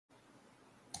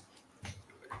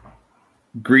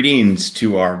Greetings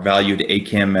to our valued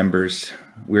ACAM members.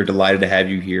 We're delighted to have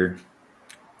you here.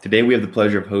 Today we have the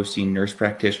pleasure of hosting nurse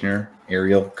practitioner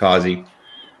Ariel Kazi.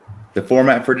 The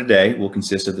format for today will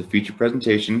consist of the feature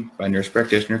presentation by nurse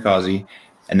practitioner Kazi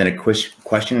and then a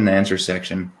question and answer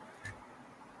section.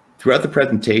 Throughout the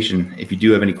presentation, if you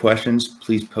do have any questions,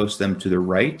 please post them to the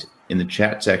right in the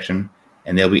chat section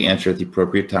and they'll be answered at the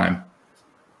appropriate time.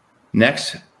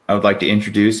 Next, I would like to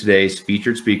introduce today's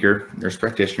featured speaker, nurse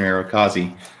practitioner Ariel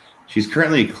Kazi. She's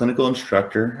currently a clinical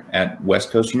instructor at West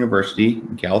Coast University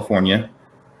in California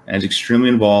and is extremely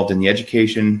involved in the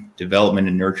education, development,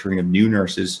 and nurturing of new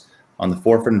nurses on the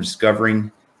forefront of discovering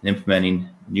and implementing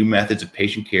new methods of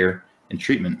patient care and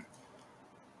treatment.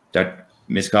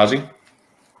 Ms. Kazi?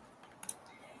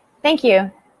 Thank you.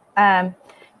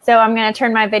 So I'm going to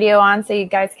turn my video on so you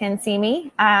guys can see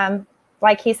me.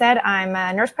 Like he said, I'm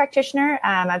a nurse practitioner.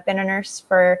 I've been a nurse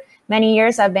for many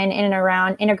years. I've been in and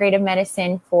around integrative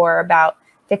medicine for about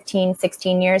 15,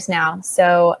 16 years now.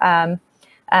 So I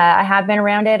have been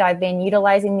around it. I've been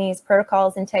utilizing these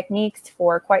protocols and techniques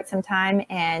for quite some time,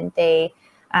 and they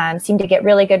seem to get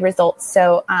really good results.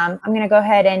 So I'm going to go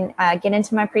ahead and get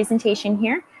into my presentation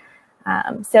here.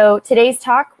 So today's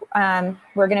talk,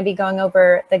 we're going to be going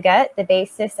over the gut, the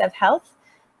basis of health.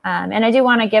 And I do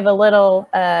want to give a little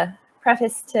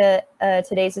preface to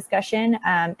today's discussion.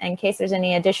 In case there's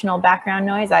any additional background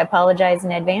noise, I apologize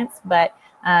in advance, but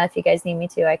if you guys need me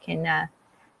to, I can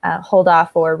hold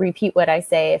off or repeat what I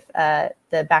say if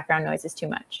the background noise is too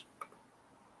much.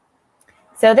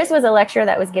 So this was a lecture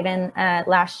that was given at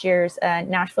last year's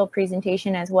Nashville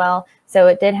presentation as well. So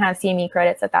it did have CME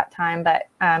credits at that time, but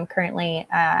currently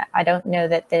I don't know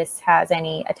that this has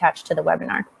any attached to the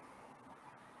webinar.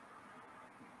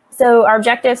 So our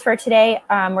objectives for today,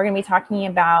 we're going to be talking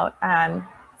about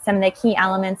some of the key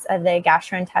elements of the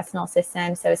gastrointestinal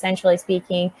system. So essentially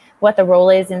speaking, what the role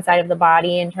is inside of the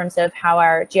body in terms of how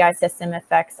our GI system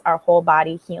affects our whole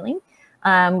body healing.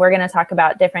 We're going to talk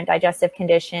about different digestive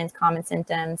conditions, common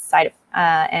symptoms, signs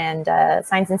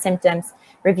and symptoms,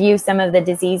 review some of the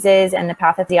diseases and the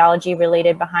pathophysiology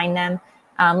related behind them,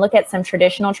 look at some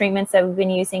traditional treatments that we've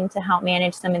been using to help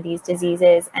manage some of these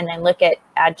diseases, and then look at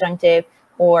adjunctive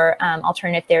or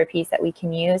alternative therapies that we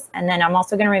can use. And then I'm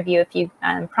also going to review a few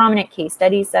prominent case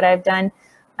studies that I've done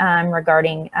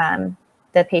regarding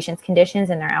the patient's conditions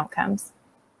and their outcomes.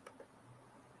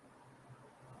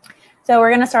 So we're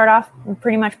going to start off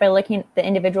pretty much by looking at the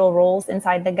individual roles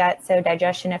inside the gut. So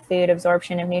digestion of food,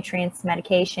 absorption of nutrients,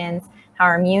 medications, how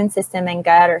our immune system and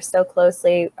gut are so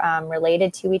closely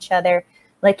related to each other,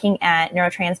 looking at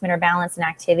neurotransmitter balance and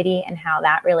activity and how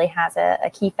that really has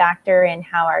a key factor in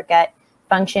how our gut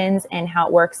functions and how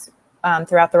it works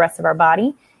throughout the rest of our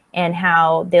body, and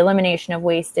how the elimination of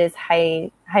waste is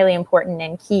highly important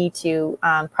and key to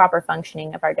proper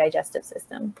functioning of our digestive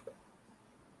system.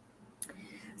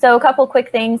 So a couple quick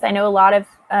things. I know a lot of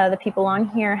the people on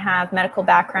here have medical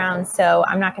backgrounds, so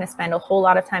I'm not going to spend a whole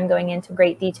lot of time going into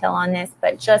great detail on this,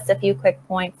 but just a few quick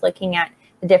points looking at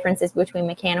the differences between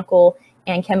mechanical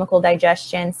and chemical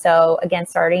digestion. So again,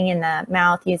 starting in the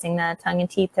mouth, using the tongue and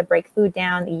teeth to break food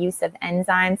down, the use of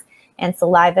enzymes and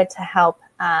saliva to help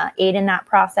aid in that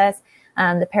process,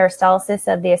 the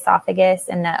peristalsis of the esophagus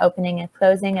and the opening and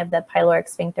closing of the pyloric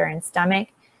sphincter and stomach.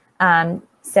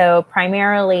 So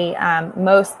primarily,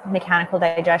 most mechanical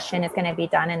digestion is going to be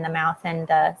done in the mouth and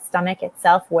the stomach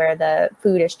itself, where the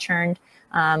food is churned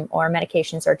or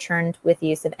medications are churned with the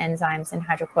use of enzymes and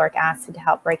hydrochloric acid to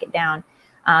help break it down.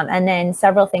 And then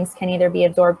several things can either be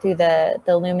absorbed through the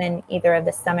lumen, either of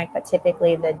the stomach, but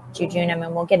typically the jejunum,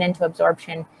 and we'll get into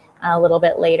absorption a little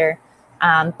bit later.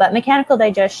 But mechanical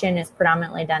digestion is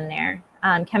predominantly done there.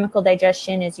 Chemical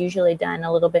digestion is usually done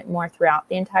a little bit more throughout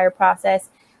the entire process.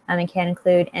 It can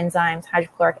include enzymes,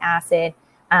 hydrochloric acid,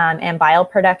 and bile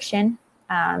production.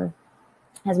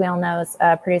 As we all know, is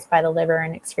produced by the liver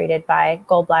and excreted by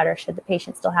gallbladder, should the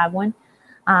patient still have one.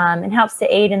 And helps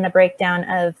to aid in the breakdown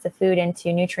of the food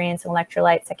into nutrients and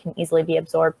electrolytes that can easily be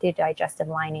absorbed through digestive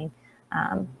lining.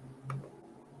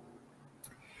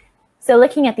 So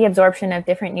looking at the absorption of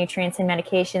different nutrients and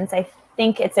medications, I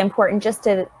think it's important just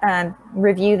to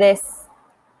review this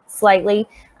slightly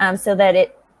so that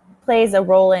it plays a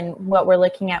role in what we're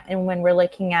looking at and when we're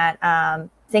looking at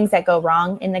things that go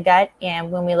wrong in the gut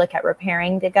and when we look at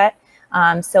repairing the gut.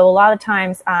 So a lot of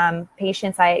times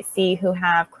patients I see who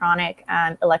have chronic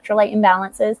electrolyte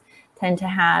imbalances tend to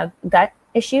have gut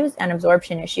issues and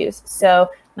absorption issues. So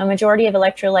the majority of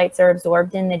electrolytes are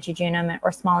absorbed in the jejunum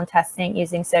or small intestine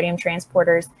using sodium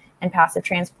transporters and passive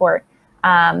transport.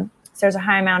 So there's a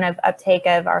high amount of uptake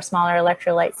of our smaller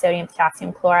electrolytes, sodium,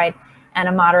 potassium chloride, and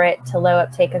a moderate to low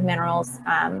uptake of minerals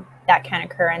that can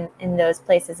occur in those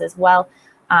places as well.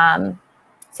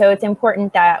 So it's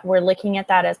important that we're looking at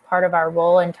that as part of our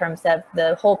role in terms of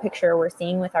the whole picture we're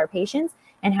seeing with our patients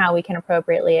and how we can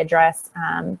appropriately address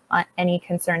any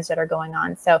concerns that are going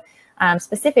on. So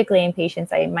specifically in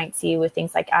patients I might see with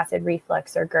things like acid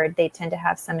reflux or GERD, they tend to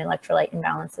have some electrolyte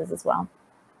imbalances as well.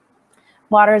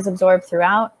 Water is absorbed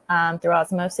throughout through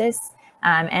osmosis.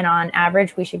 And on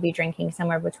average, we should be drinking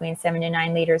somewhere between 7 to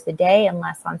 9 liters a day,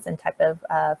 unless on some type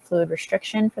of fluid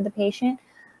restriction for the patient.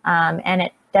 And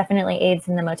it definitely aids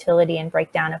in the motility and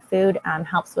breakdown of food,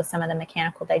 helps with some of the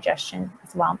mechanical digestion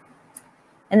as well.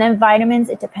 And then vitamins,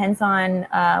 it depends on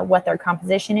what their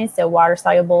composition is. So water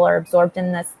soluble are absorbed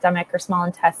in the stomach or small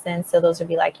intestine. So those would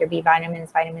be like your B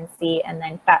vitamins, vitamin C, and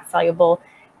then fat soluble,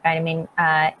 vitamin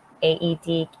A, E,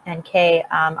 D, and K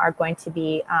are going to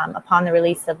be upon the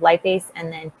release of lipase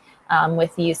and then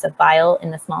with the use of bile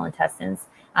in the small intestines.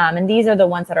 And these are the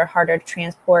ones that are harder to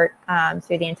transport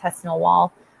through the intestinal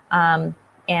wall,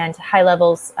 and high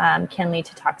levels can lead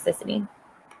to toxicity.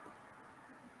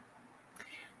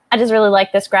 I just really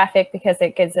like this graphic because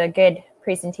it gives a good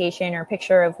presentation or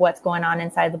picture of what's going on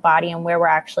inside the body and where we're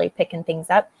actually picking things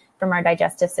up from our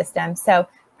digestive system. So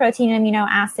protein amino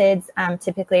acids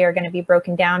typically are going to be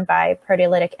broken down by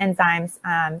proteolytic enzymes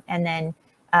and then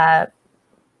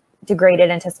degraded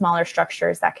into smaller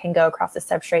structures that can go across the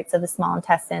substrates of the small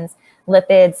intestines.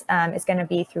 Lipids is going to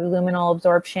be through luminal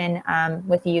absorption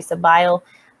with the use of bile,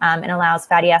 and allows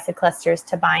fatty acid clusters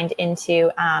to bind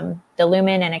into the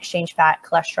lumen and exchange fat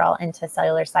cholesterol into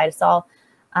cellular cytosol.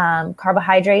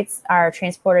 Carbohydrates are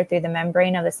transported through the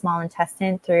membrane of the small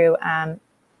intestine through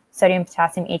sodium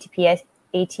potassium ATPase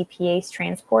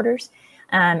transporters.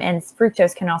 And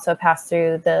fructose can also pass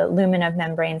through the lumen of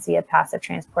membranes via passive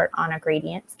transport on a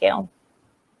gradient scale.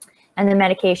 And the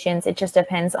medications, it just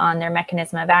depends on their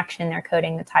mechanism of action, their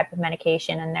coding, the type of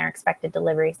medication, and their expected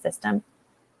delivery system.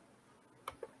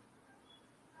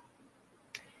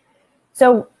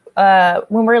 So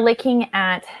when we're looking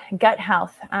at gut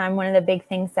health, one of the big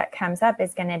things that comes up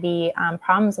is going to be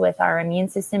problems with our immune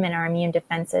system and our immune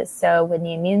defenses. So when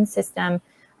the immune system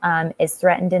is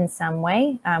threatened in some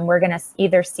way, we're going to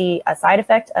either see a side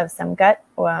effect of some gut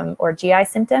or GI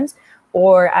symptoms,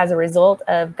 or as a result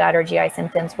of gut or GI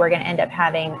symptoms, we're going to end up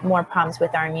having more problems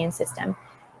with our immune system.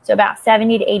 So about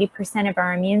 70 to 80% of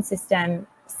our immune system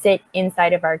sit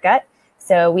inside of our gut.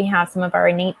 So we have some of our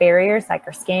innate barriers like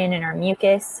our skin and our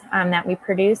mucus that we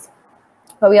produce,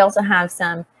 but we also have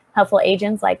some helpful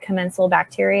agents like commensal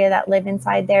bacteria that live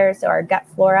inside there. So our gut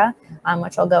flora,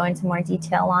 which I'll go into more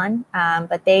detail on,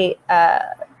 but they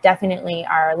definitely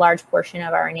are a large portion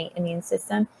of our innate immune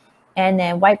system. And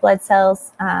then white blood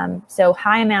cells, so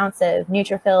high amounts of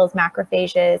neutrophils,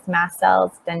 macrophages, mast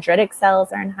cells, dendritic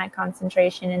cells are in high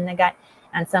concentration in the gut,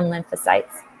 and some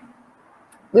lymphocytes.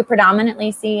 We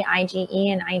predominantly see IgE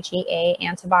and IgA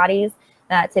antibodies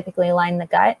that typically line the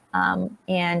gut.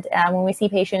 And when we see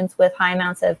patients with high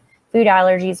amounts of food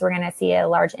allergies, we're going to see a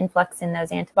large influx in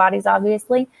those antibodies,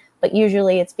 obviously. But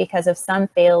usually it's because of some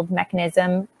failed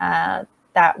mechanism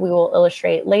that we will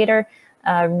illustrate later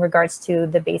in regards to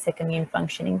the basic immune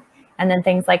functioning. And then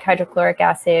things like hydrochloric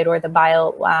acid or the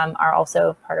bile are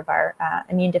also part of our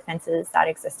immune defenses that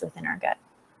exist within our gut.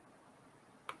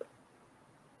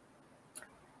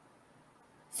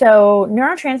 So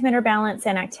neurotransmitter balance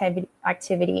and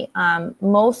activity.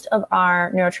 Most of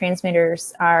our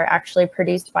neurotransmitters are actually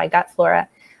produced by gut flora.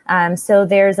 So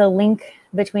there's a link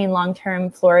between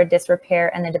long-term flora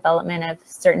disrepair and the development of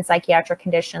certain psychiatric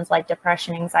conditions like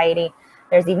depression, anxiety.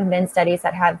 There's even been studies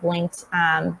that have linked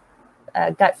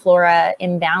gut flora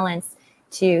imbalance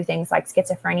to things like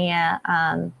schizophrenia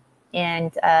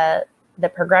and the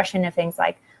progression of things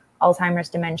like Alzheimer's,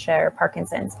 dementia, or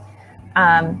Parkinson's.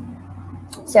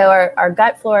 So our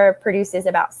gut flora produces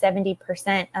about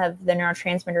 70% of the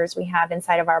neurotransmitters we have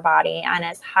inside of our body, and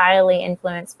it's highly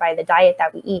influenced by the diet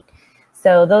that we eat.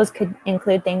 So those could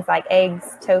include things like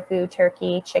eggs, tofu,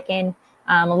 turkey, chicken.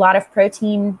 A lot of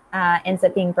protein ends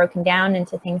up being broken down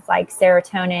into things like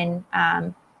serotonin,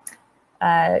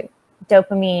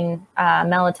 dopamine,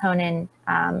 melatonin,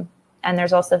 and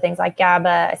there's also things like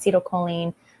GABA,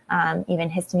 acetylcholine, even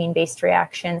histamine-based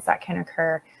reactions that can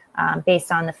occur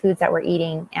based on the foods that we're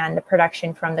eating and the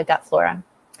production from the gut flora.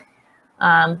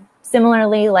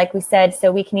 Similarly, like we said,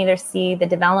 so we can either see the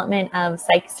development of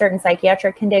certain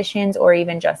psychiatric conditions or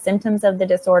even just symptoms of the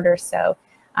disorder. So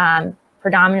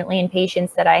predominantly in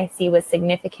patients that I see with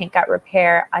significant gut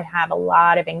repair, I have a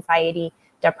lot of anxiety,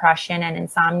 depression, and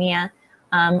insomnia.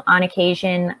 On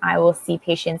occasion, I will see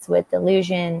patients with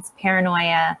delusions,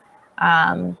 paranoia,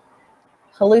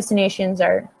 Hallucinations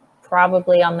are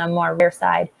probably on the more rare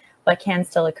side, but can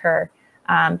still occur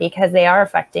because they are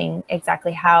affecting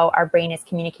exactly how our brain is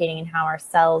communicating and how our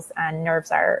cells and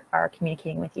nerves are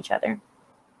communicating with each other.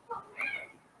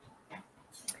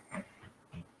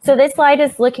 So this slide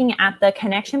is looking at the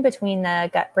connection between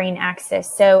the gut-brain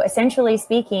axis. So essentially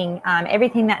speaking,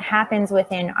 everything that happens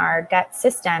within our gut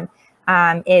system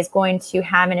is going to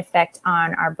have an effect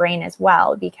on our brain as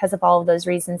well because of all of those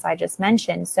reasons I just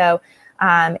mentioned. So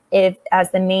if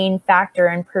as the main factor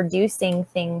in producing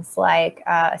things like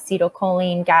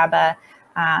acetylcholine, GABA,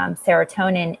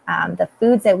 serotonin, the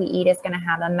foods that we eat is going to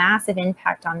have a massive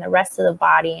impact on the rest of the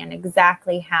body and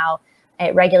exactly how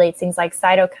it regulates things like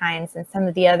cytokines and some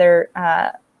of the other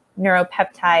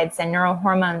neuropeptides and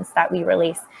neurohormones that we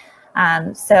release.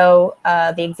 So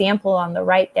the example on the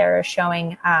right there is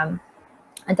showing a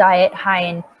diet high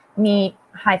in meat,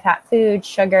 high-fat food,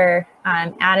 sugar,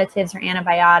 additives or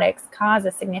antibiotics cause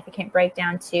a significant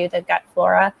breakdown to the gut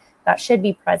flora that should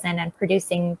be present and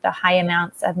producing the high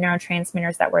amounts of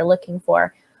neurotransmitters that we're looking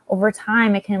for. Over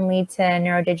time, it can lead to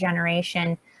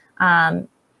neurodegeneration,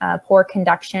 poor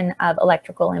conduction of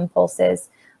electrical impulses,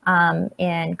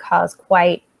 and cause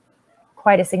quite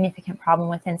a significant problem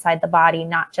with inside the body,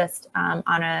 not just on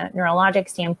a neurologic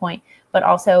standpoint, but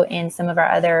also in some of our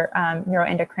other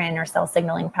neuroendocrine or cell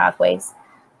signaling pathways.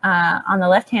 On the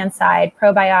left-hand side,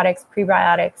 probiotics,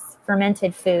 prebiotics,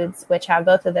 fermented foods, which have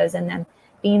both of those in them,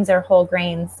 beans or whole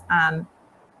grains,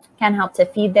 can help to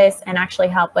feed this and actually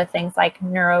help with things like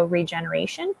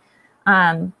neuroregeneration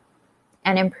and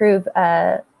improve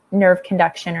nerve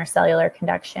conduction or cellular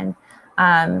conduction.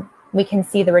 We can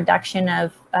see the reduction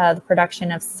of the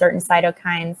production of certain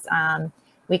cytokines.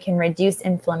 We can reduce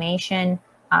inflammation,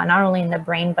 not only in the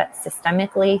brain, but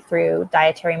systemically through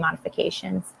dietary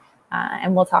modifications.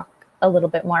 And we'll talk a little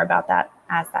bit more about that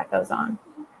as that goes on.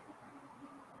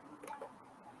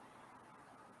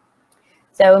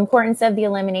 So importance of the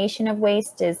elimination of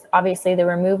waste is obviously the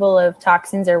removal of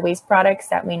toxins or waste products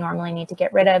that we normally need to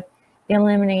get rid of, the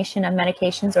elimination of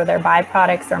medications or their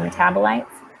byproducts or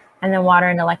metabolites, and then water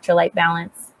and electrolyte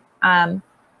balance.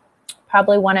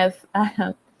 Probably one of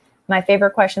my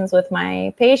favorite questions with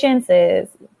my patients is,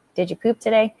 did you poop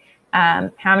today?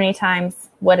 How many times?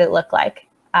 What did it look like?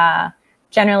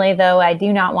 Generally, though, I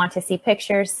do not want to see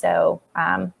pictures. So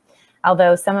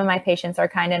although some of my patients are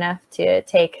kind enough to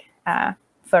take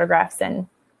photographs and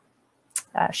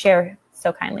share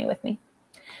so kindly with me.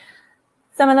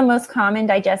 Some of the most common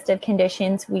digestive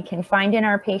conditions we can find in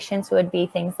our patients would be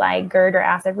things like GERD or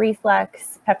acid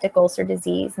reflux, peptic ulcer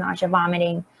disease, nausea,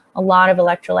 vomiting, a lot of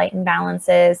electrolyte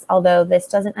imbalances, although this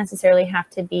doesn't necessarily have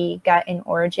to be gut in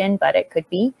origin, but it could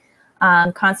be.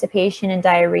 Constipation and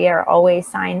diarrhea are always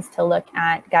signs to look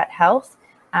at gut health.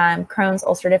 Crohn's,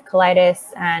 ulcerative colitis,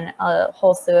 and a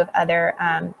whole slew of other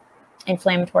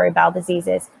inflammatory bowel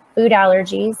diseases. Food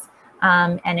allergies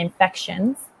and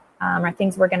infections are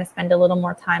things we're going to spend a little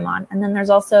more time on. And then there's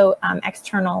also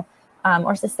external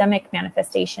or systemic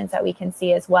manifestations that we can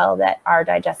see as well that are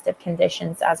digestive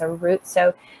conditions as a root.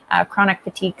 So chronic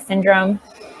fatigue syndrome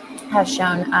has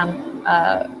shown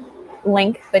a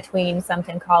link between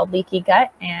something called leaky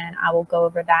gut, and I will go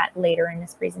over that later in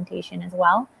this presentation as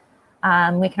well.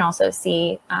 We can also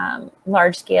see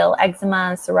large-scale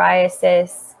eczema,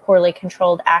 psoriasis, poorly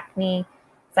controlled acne,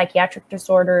 psychiatric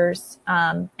disorders,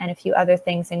 and a few other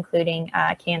things, including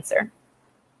cancer.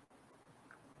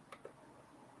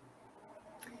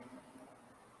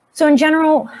 So in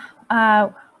general,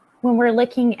 when we're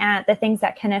looking at the things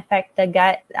that can affect the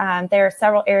gut, there are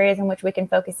several areas in which we can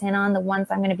focus in on. The ones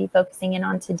I'm going to be focusing in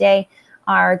on today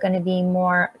are going to be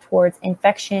more towards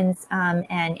infections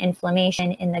and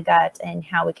inflammation in the gut and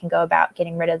how we can go about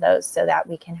getting rid of those so that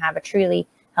we can have a truly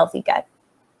healthy gut.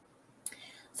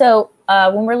 So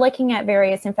when we're looking at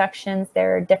various infections,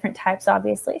 there are different types,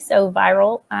 obviously. So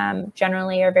viral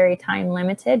generally are very time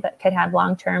limited, but could have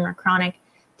long-term or chronic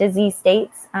disease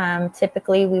states.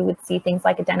 Typically, we would see things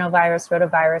like adenovirus,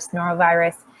 rotavirus,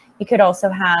 norovirus. You could also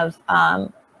have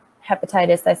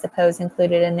hepatitis, I suppose,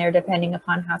 included in there, depending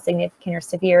upon how significant or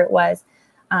severe it was,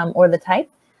 or the type.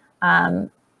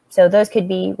 So those could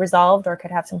be resolved or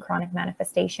could have some chronic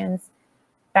manifestations.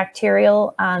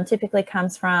 Bacterial typically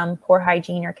comes from poor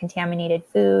hygiene or contaminated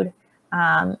food,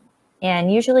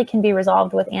 and usually can be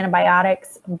resolved with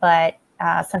antibiotics, but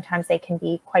sometimes they can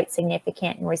be quite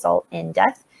significant and result in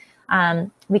death.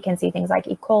 We can see things like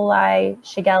E. coli,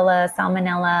 Shigella,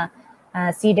 Salmonella,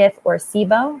 C. diff, or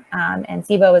SIBO. And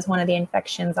SIBO is one of the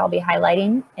infections I'll be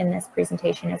highlighting in this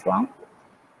presentation as well.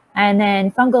 And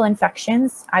then fungal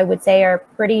infections, I would say, are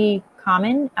pretty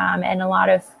common, and a lot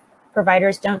of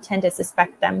providers don't tend to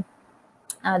suspect them.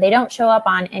 They don't show up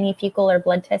on any fecal or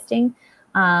blood testing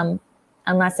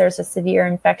unless there's a severe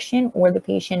infection or the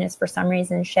patient is for some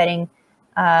reason shedding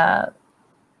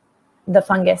the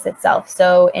fungus itself.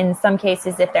 So in some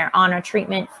cases, if they're on a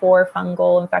treatment for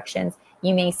fungal infections,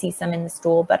 you may see some in the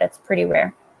stool, but it's pretty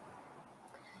rare.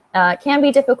 It can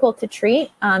be difficult to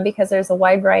treat because there's a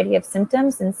wide variety of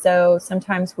symptoms. And so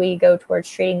sometimes we go towards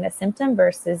treating the symptom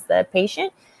versus the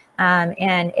patient.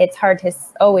 And it's hard to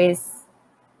always,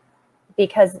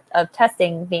 because of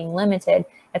testing being limited,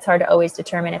 it's hard to always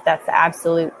determine if that's the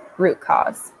absolute root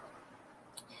cause.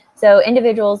 So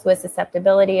individuals with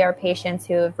susceptibility are patients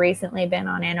who have recently been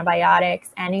on antibiotics,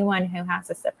 anyone who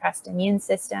has a suppressed immune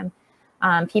system,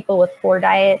 people with poor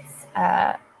diets,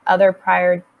 other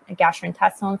prior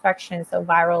gastrointestinal infections, so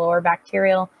viral or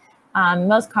bacterial.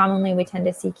 Most commonly, we tend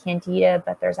to see candida,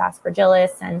 but there's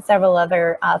aspergillus and several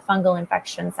other fungal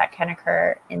infections that can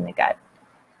occur in the gut.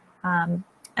 And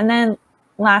then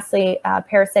lastly,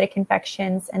 parasitic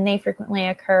infections, and they frequently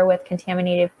occur with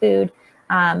contaminated food.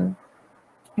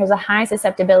 There's a high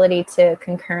susceptibility to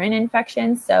concurrent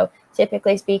infections. So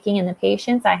typically speaking, in the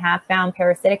patients I have found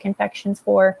parasitic infections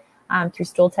for through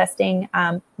stool testing.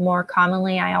 More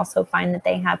commonly, I also find that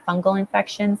they have fungal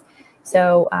infections.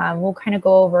 So we'll kind of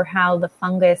go over how the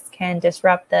fungus can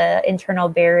disrupt the internal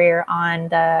barrier on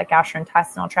the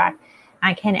gastrointestinal tract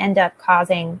and can end up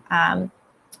causing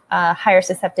a higher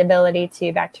susceptibility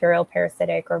to bacterial,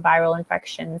 parasitic, or viral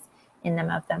infections in them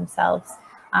of themselves.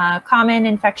 Common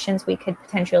infections we could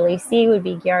potentially see would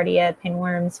be Giardia,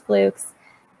 pinworms, flukes,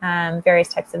 various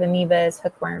types of amoebas,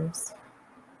 hookworms,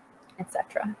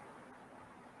 etc.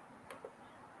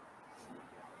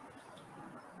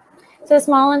 So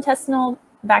small intestinal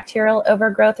bacterial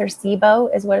overgrowth, or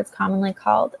SIBO, is what it's commonly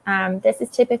called. This is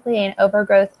typically an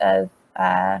overgrowth of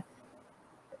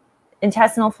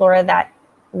intestinal flora that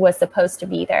was supposed to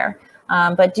be there.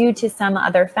 But due to some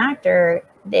other factor,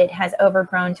 it has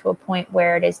overgrown to a point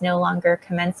where it is no longer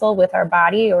commensal with our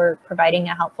body or providing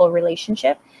a helpful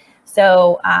relationship.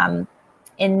 So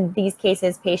in these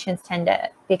cases, patients tend to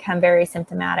become very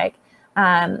symptomatic.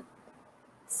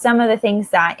 Some of the things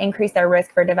that increase their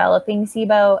risk for developing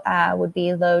SIBO would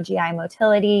be low GI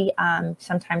motility,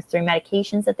 sometimes through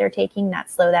medications that they're taking that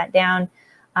slow that down,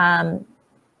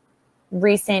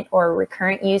 recent or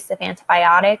recurrent use of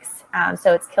antibiotics.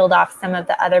 So it's killed off some of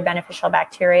the other beneficial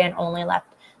bacteria and only left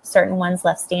certain ones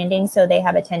left standing. So they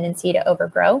have a tendency to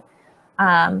overgrow.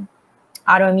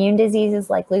 Autoimmune diseases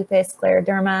like lupus,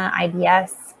 scleroderma,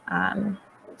 IBS,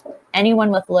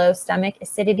 anyone with low stomach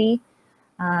acidity,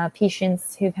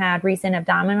 patients who've had recent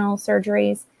abdominal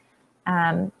surgeries,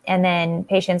 and then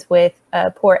patients with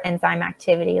poor enzyme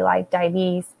activity like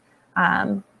diabetes.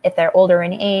 If they're older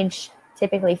in age,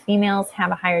 typically females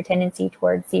have a higher tendency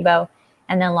towards SIBO,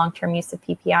 and then long-term use of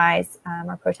PPIs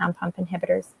or proton pump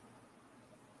inhibitors.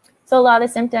 So a lot of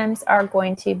the symptoms are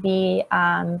going to be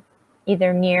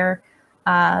either near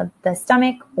the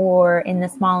stomach or in the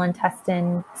small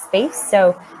intestine space.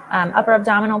 So upper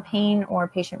abdominal pain, or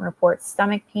patient reports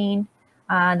stomach pain.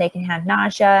 They can have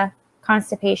nausea,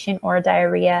 constipation, or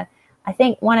diarrhea. I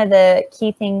think one of the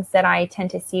key things that I tend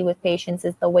to see with patients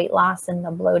is the weight loss and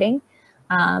the bloating.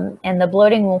 And the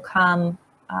bloating will come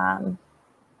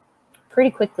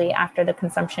pretty quickly after the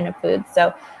consumption of food.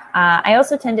 So I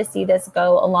also tend to see this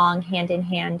go along hand in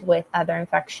hand with other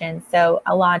infections. So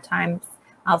a lot of times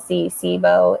I'll see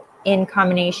SIBO in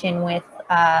combination with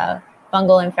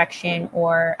fungal infection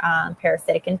or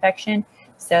parasitic infection.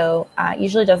 So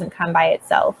usually doesn't come by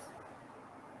itself.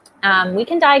 We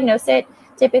can diagnose it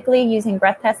typically using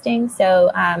breath testing.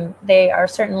 So there are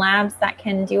certain labs that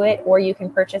can do it, or you can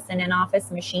purchase an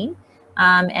in-office machine.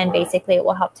 And basically it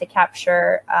will help to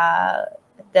capture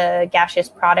the gaseous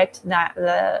product that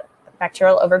the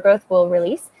bacterial overgrowth will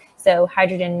release. So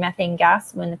hydrogen methane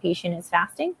gas when the patient is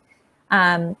fasting.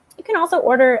 You can also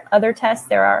order other tests.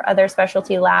 There are other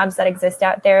specialty labs that exist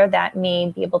out there that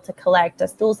may be able to collect a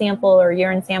stool sample or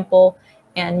urine sample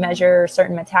and measure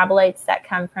certain metabolites that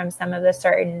come from some of the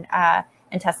certain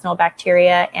intestinal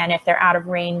bacteria. And if they're out of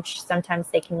range, sometimes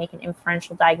they can make an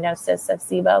inferential diagnosis of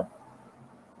SIBO.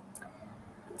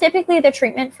 Typically, the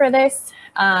treatment for this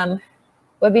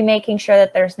would be making sure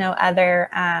that there's no other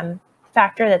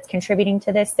factor that's contributing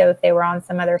to this. So if they were on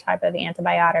some other type of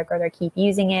antibiotic or they keep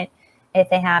using it, if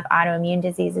they have autoimmune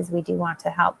diseases, we do want to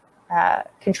help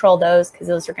control those, because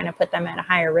those are going to put them at a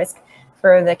higher risk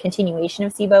for the continuation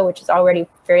of SIBO, which is already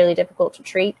fairly difficult to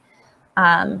treat.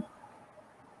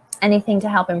 Anything to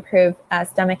help improve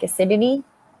stomach acidity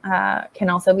can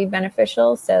also be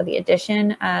beneficial. So the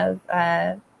addition of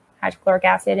hydrochloric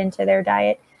acid into their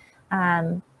diet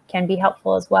can be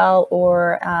helpful as well,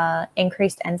 or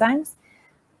increased enzymes.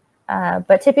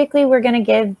 But typically we're going to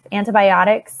give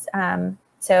antibiotics.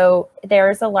 So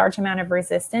there's a large amount of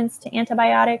resistance to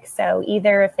antibiotics. So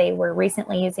either if they were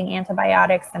recently using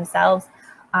antibiotics themselves,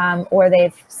 or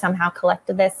they've somehow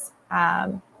collected this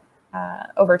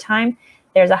over time,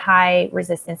 there's a high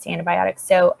resistance to antibiotics.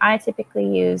 So I typically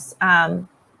use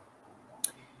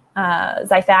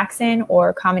Xifaxan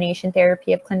or combination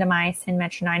therapy of clindamycin,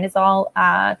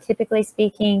 metronidazole. Typically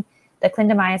speaking, the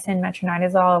clindamycin,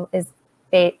 metronidazole is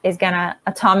going to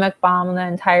atomic bomb the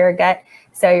entire gut.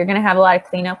 So you're going to have a lot of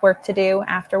cleanup work to do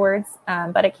afterwards,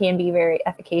 but it can be very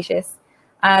efficacious.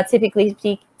 Typically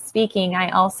speaking, I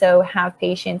also have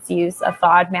patients use a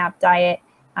FODMAP diet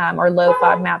or low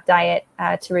FODMAP diet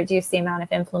to reduce the amount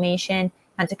of inflammation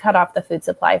and to cut off the food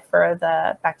supply for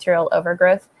the bacterial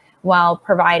overgrowth, while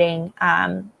providing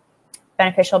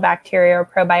beneficial bacteria or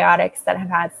probiotics that have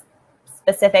had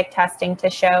specific testing to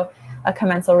show a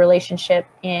commensal relationship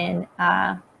in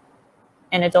an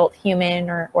adult human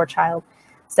or child.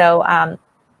 So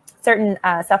certain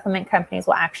supplement companies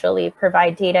will actually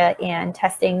provide data and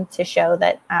testing to show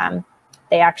that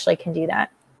they actually can do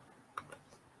that.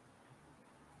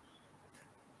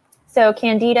 So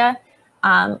Candida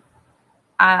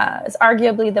is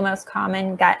arguably the most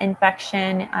common gut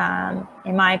infection,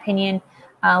 in my opinion.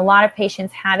 A lot of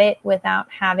patients have it without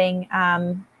having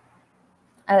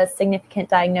a significant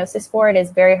diagnosis for it.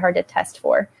 Is very hard to test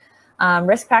for.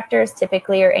 Risk factors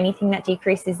typically are anything that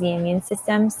decreases the immune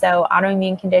system, so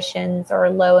autoimmune conditions or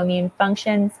low immune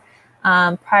functions,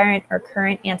 prior or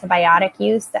current antibiotic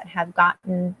use that have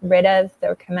gotten rid of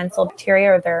their commensal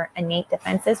bacteria or their innate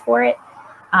defenses for it.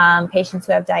 Patients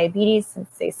who have diabetes, since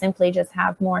they simply just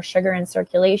have more sugar in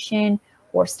circulation,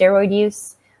 or steroid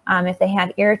use. If they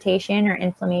have irritation or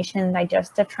inflammation in the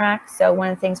digestive tract. So one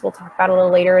of the things we'll talk about a little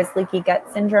later is leaky gut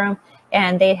syndrome.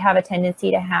 And they have a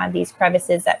tendency to have these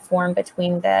crevices that form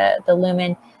between the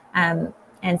lumen.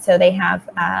 And so they have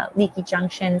leaky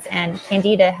junctions, and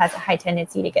Candida has a high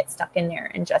tendency to get stuck in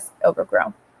there and just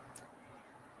overgrow.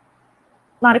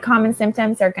 A lot of common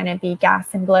symptoms are going to be gas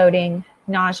and bloating,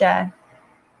 nausea.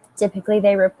 Typically,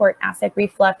 they report acid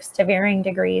reflux to varying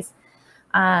degrees.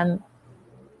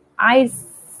 I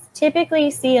typically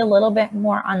see a little bit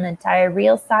more on the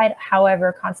diarrheal side.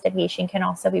 However, constipation can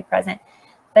also be present.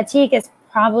 Fatigue is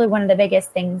probably one of the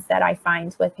biggest things that I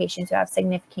find with patients who have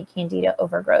significant Candida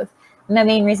overgrowth. And the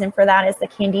main reason for that is the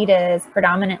Candida is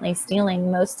predominantly stealing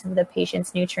most of the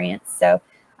patient's nutrients. So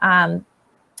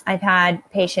I've had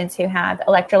patients who have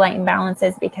electrolyte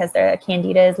imbalances because their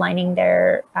Candida is lining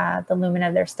their the lumen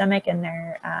of their stomach and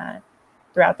their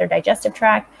throughout their digestive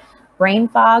tract. Brain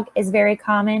fog is very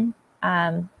common.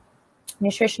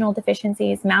 Nutritional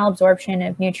deficiencies, malabsorption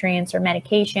of nutrients or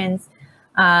medications,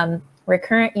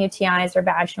 recurrent UTIs or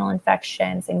vaginal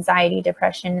infections, anxiety,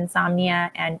 depression,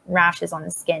 insomnia, and rashes on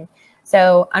the skin.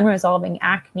 So unresolving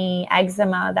acne,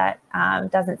 eczema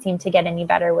that doesn't seem to get any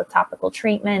better with topical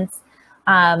treatments.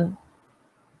 And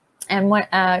what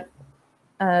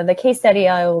the case study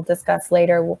I will discuss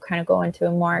later will kind of go into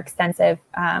a more extensive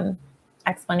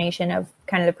explanation of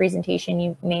kind of the presentation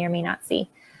you may or may not see.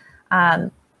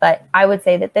 But I would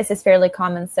say that this is fairly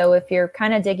common. So if you're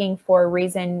kind of digging for a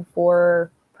reason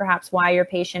for perhaps why your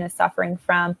patient is suffering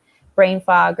from brain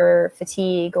fog or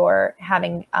fatigue or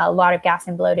having a lot of gas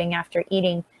and bloating after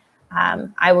eating,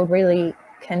 I would really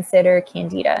consider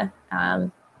Candida.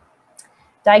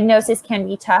 Diagnosis can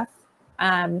be tough,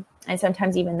 and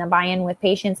sometimes even the buy-in with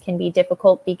patients can be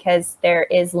difficult because there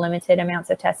is limited amounts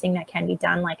of testing that can be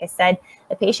done. Like I said,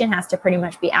 the patient has to pretty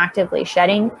much be actively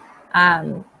shedding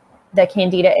the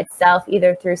Candida itself,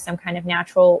 either through some kind of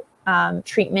natural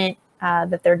treatment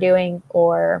that they're doing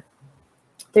or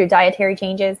through dietary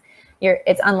changes.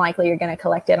 It's unlikely you're going to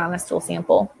collect it on a stool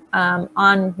sample.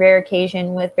 On rare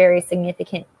occasion with very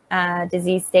significant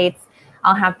disease states,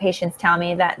 I'll have patients tell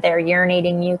me that they're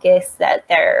urinating mucus, that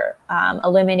they're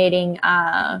eliminating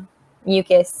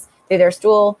mucus through their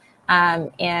stool,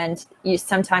 and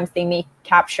sometimes they may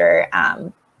capture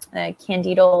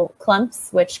candidal clumps,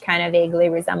 which kind of vaguely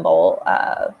resemble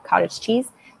cottage cheese.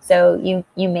 So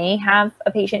you may have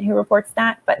a patient who reports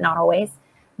that, but not always.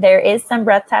 There is some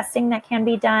breath testing that can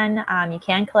be done. You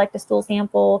can collect a stool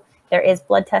sample. There is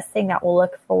blood testing that will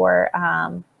look for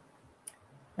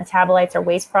metabolites or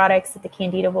waste products that the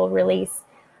Candida will release.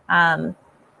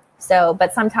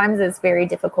 But sometimes it's very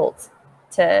difficult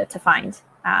to find.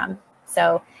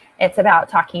 So it's about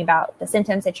talking about the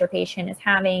symptoms that your patient is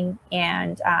having,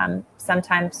 and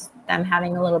sometimes them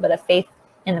having a little bit of faith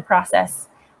in the process.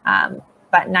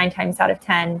 But 9 times out of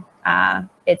 10,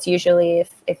 it's usually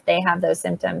if they have those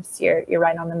symptoms, you're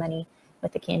right on the money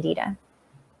with the Candida.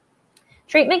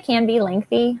 Treatment can be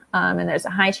lengthy, and there's a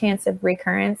high chance of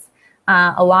recurrence.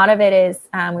 A lot of it is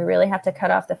we really have to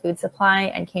cut off the food supply,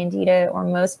 and Candida or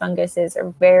most funguses are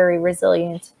very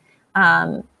resilient.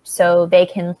 So they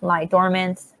can lie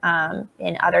dormant.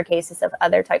 In other cases of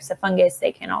other types of fungus,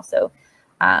 they can also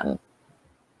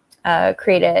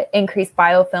create an increased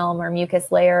biofilm or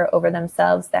mucus layer over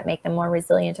themselves that make them more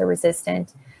resilient or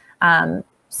resistant.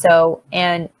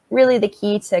 And really the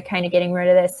key to kind of getting rid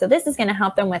of this. So this is going to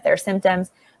help them with their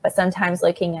symptoms, but sometimes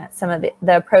looking at some of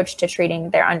the approach to treating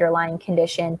their underlying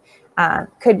condition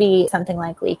could be something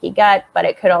like leaky gut, but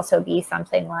it could also be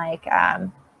something like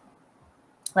their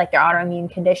autoimmune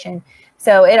condition.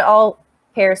 So it all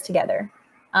pairs together.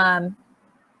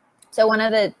 So one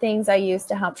of the things I use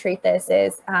to help treat this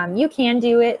is you can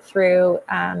do it through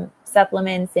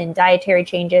supplements and dietary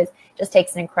changes. It just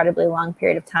takes an incredibly long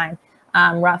period of time.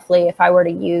 Roughly, if I were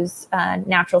to use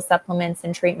natural supplements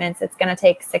and treatments, it's going to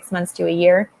take 6 months to a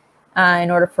year in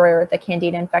order for the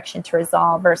Candida infection to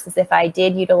resolve, versus if I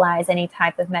did utilize any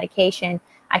type of medication,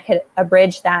 I could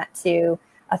abridge that to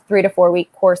a 3 to 4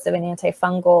 week course of an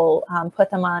antifungal, put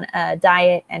them on a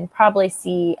diet, and probably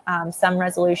see some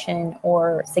resolution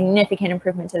or significant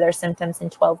improvement to their symptoms in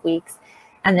 12 weeks.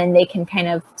 And then they can kind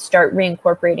of start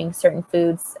reincorporating certain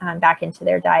foods back into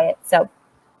their diet. So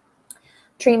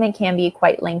treatment can be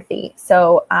quite lengthy.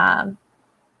 So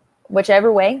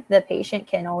whichever way, the patient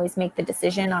can always make the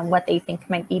decision on what they think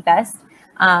might be best.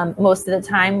 Most of the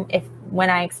time,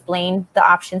 when I explain the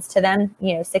options to them,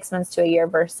 6 months to a year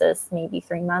versus maybe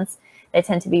 3 months, they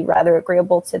tend to be rather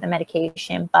agreeable to the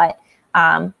medication. But,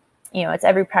 it's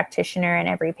every practitioner and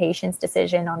every patient's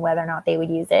decision on whether or not they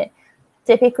would use it.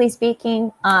 Typically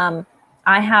speaking,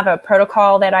 I have a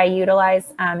protocol that I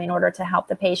utilize in order to help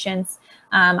the patients.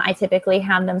 I typically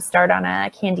have them start on a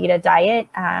Candida diet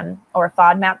or a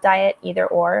FODMAP diet, either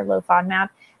or, low FODMAP.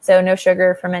 So no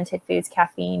sugar, fermented foods,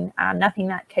 caffeine, nothing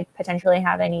that could potentially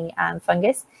have any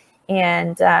fungus.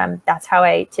 And that's how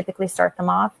I typically start them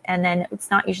off. And then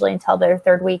it's not usually until their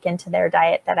 3rd week into their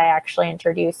diet that I actually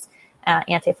introduce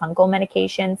antifungal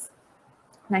medications.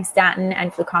 Nystatin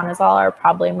and fluconazole are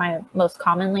probably my most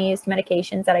commonly used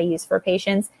medications that I use for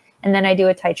patients. And then I do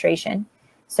a titration.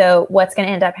 So what's going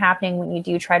to end up happening when you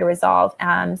do try to resolve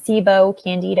SIBO,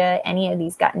 Candida, any of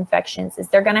these gut infections is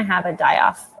they're going to have a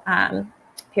die-off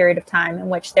period of time in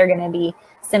which they're going to be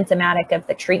symptomatic of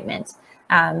the treatment.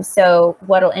 So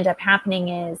what will end up happening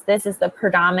is this is the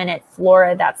predominant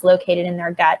flora that's located in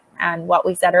their gut. And what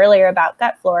we said earlier about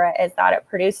gut flora is that it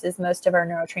produces most of our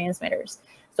neurotransmitters.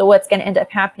 So what's going to end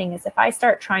up happening is if I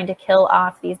start trying to kill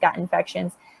off these gut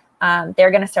infections,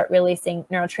 they're going to start releasing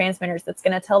neurotransmitters that's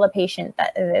going to tell the patient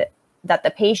that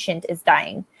the patient is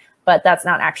dying. But that's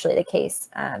not actually the case.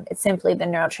 It's simply the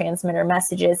neurotransmitter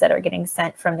messages that are getting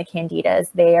sent from the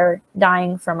Candidas. They are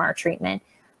dying from our treatment.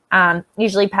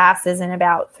 Usually passes in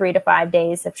about 3 to 5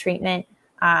 days of treatment.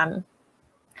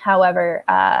 However,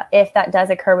 if that does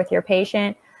occur with your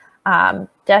patient,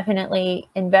 definitely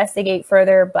investigate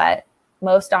further, but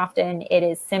most often it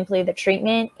is simply the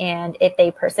treatment. And if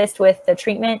they persist with the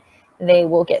treatment, they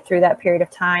will get through that period of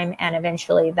time, and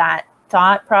eventually that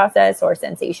thought process or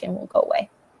sensation will go away.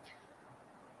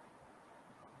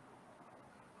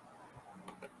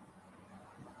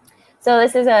 So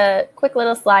this is a quick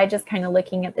little slide just kind of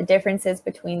looking at the differences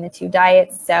between the two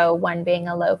diets. So one being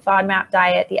a low FODMAP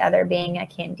diet, the other being a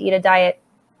Candida diet.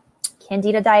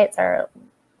 Candida diets are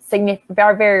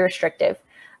very restrictive.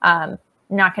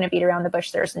 Not going to beat around the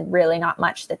bush. There's really not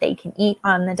much that they can eat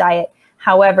on the diet.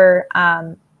 However,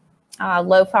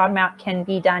 low FODMAP can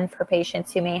be done for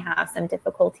patients who may have some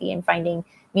difficulty in finding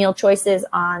meal choices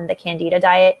on the Candida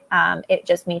diet. It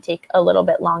just may take a little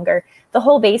bit longer. The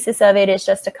whole basis of it is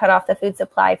just to cut off the food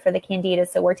supply for the Candida.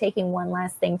 So we're taking one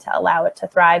last thing to allow it to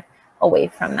thrive away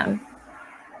from them.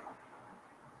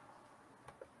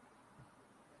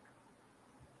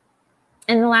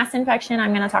 In the last infection,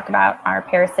 I'm going to talk about our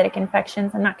parasitic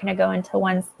infections. I'm not going to go into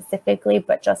one specifically,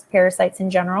 but just parasites in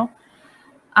general.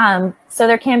 So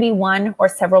there can be one or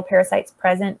several parasites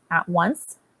present at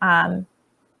once. And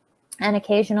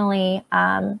occasionally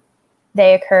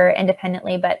they occur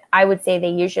independently, but I would say they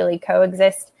usually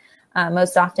coexist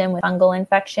most often with fungal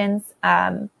infections.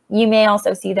 You may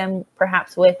also see them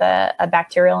perhaps with a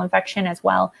bacterial infection as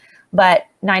well, but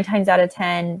 9 times out of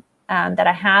 10 that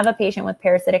I have a patient with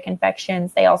parasitic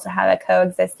infections, they also have a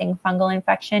coexisting fungal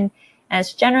infection. And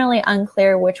it's generally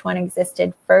unclear which one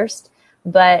existed first,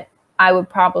 but I would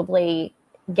probably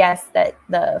guess that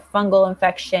the fungal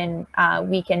infection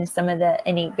weakened some of the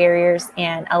innate barriers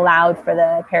and allowed for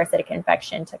the parasitic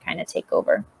infection to kind of take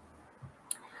over.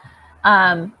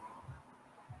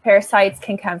 Parasites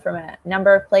can come from a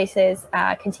number of places.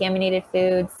 Contaminated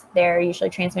foods, they're usually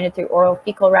transmitted through oral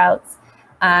fecal routes.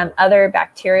 Other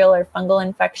bacterial or fungal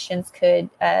infections could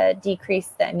decrease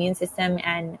the immune system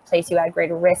and place you at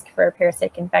greater risk for a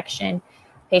parasitic infection.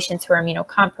 Patients who are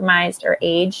immunocompromised or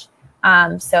aged.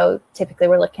 So typically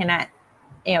we're looking at,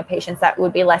 patients that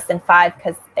would be less than 5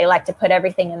 because they like to put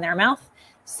everything in their mouth.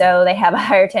 So they have a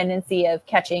higher tendency of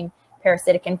catching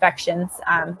parasitic infections.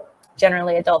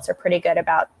 Generally, adults are pretty good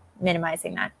about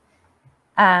minimizing that.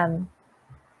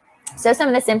 So some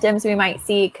of the symptoms we might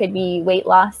see could be weight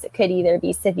loss. It could either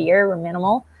be severe or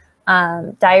minimal.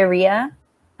 Diarrhea,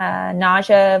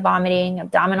 nausea, vomiting,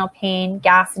 abdominal pain,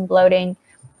 gas and bloating.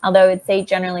 Although I'd say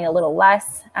generally a little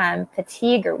less.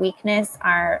 Fatigue or weakness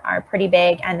are pretty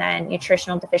big. And then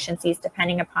nutritional deficiencies,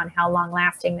 depending upon how long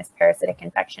lasting this parasitic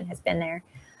infection has been there.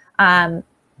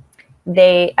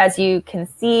 As you can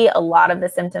see, a lot of the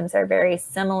symptoms are very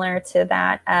similar to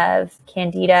that of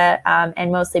Candida,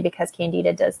 and mostly because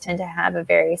Candida does tend to have a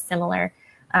very similar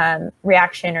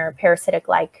reaction or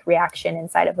parasitic-like reaction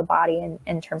inside of the body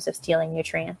in terms of stealing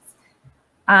nutrients.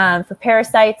 For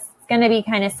parasites, it's going to be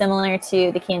kind of similar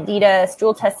to the Candida.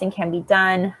 Stool testing can be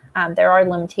done. There are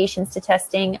limitations to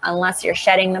testing. Unless you're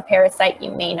shedding the parasite,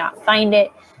 you may not find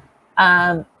it.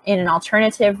 In an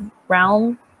alternative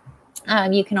realm,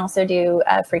 you can also do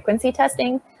frequency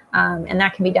testing, and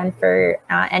that can be done for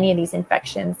any of these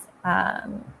infections,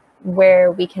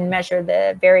 where we can measure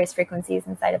the various frequencies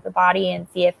inside of the body and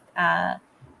see if an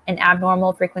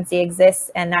abnormal frequency exists,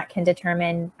 and that can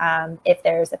determine if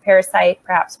there's a parasite,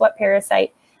 perhaps what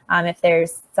parasite, if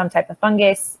there's some type of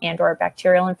fungus and or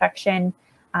bacterial infection.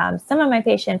 Some of my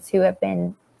patients who have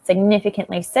been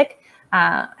significantly sick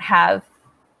have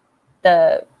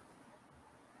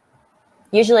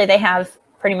usually they have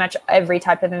pretty much every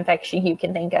type of infection you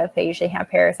can think of. They usually have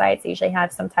parasites, they usually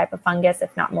have some type of fungus,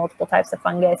 if not multiple types of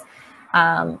fungus,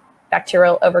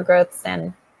 bacterial overgrowths,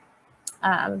 and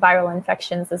viral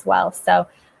infections as well. So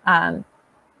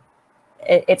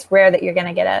it's rare that you're going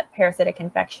to get a parasitic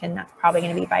infection. That's probably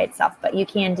going to be by itself, but you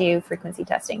can do frequency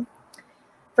testing.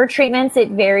 For treatments, it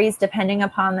varies depending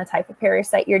upon the type of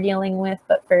parasite you're dealing with,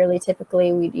 but fairly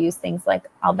typically we'd use things like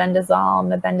albendazole,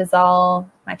 mebendazole,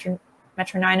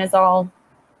 metronidazole.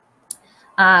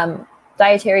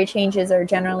 Dietary changes are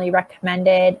generally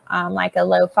recommended, like a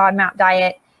low FODMAP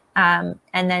diet, and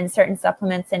then certain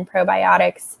supplements and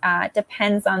probiotics.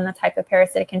 Depends on the type of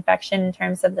parasitic infection in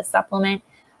terms of the supplement.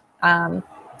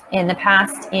 In the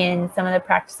past, in some of the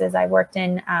practices I worked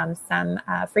in, some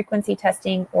frequency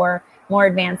testing or more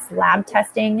advanced lab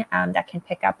testing that can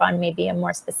pick up on maybe a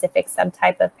more specific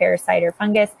subtype of parasite or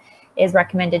fungus is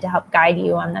recommended to help guide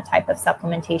you on the type of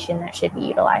supplementation that should be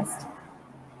utilized.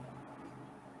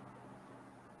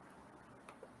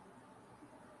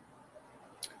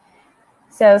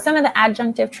 So some of the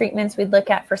adjunctive treatments we'd look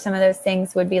at for some of those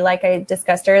things would be, like I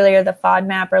discussed earlier, the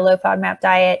FODMAP or low FODMAP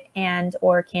diet and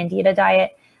or Candida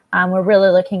diet. We're really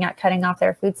looking at cutting off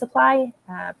their food supply,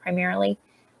 primarily.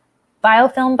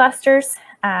 Biofilm busters.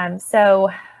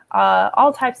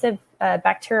 All types of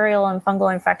bacterial and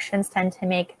fungal infections tend to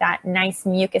make that nice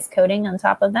mucus coating on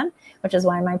top of them, which is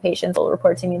why my patients will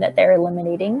report to me that they're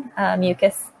eliminating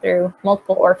mucus through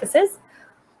multiple orifices.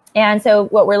 And so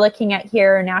what we're looking at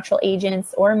here are natural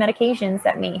agents or medications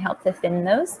that may help to thin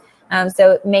those.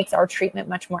 So it makes our treatment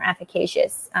much more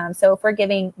efficacious. So if we're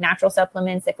giving natural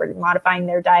supplements, if we're modifying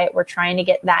their diet, we're trying to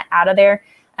get that out of there.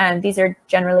 These are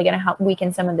generally going to help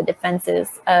weaken some of the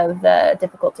defenses of the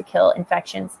difficult to kill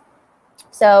infections.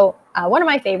 So one of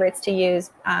my favorites to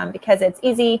use, because it's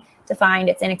easy to find,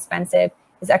 it's inexpensive,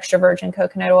 is extra virgin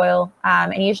coconut oil.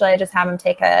 And usually I just have them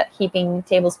take a heaping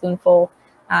tablespoonful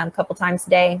a couple times a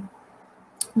day.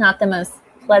 Not the most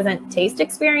pleasant taste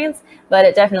experience, but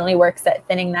it definitely works at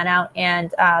thinning that out.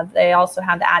 And they also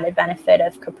have the added benefit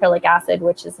of caprylic acid,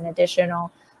 which is an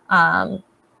additional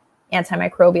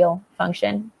antimicrobial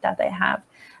function that they have.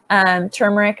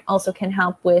 Turmeric also can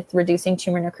help with reducing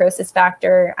tumor necrosis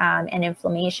factor and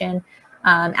inflammation.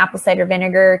 Apple cider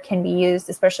vinegar can be used,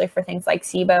 especially for things like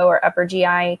SIBO or upper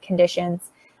GI conditions.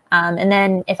 And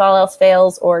then if all else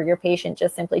fails, or your patient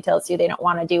just simply tells you they don't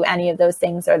want to do any of those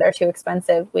things or they're too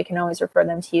expensive, we can always refer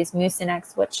them to use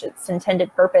Mucinex, which its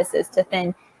intended purpose is to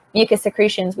thin mucus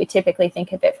secretions. We typically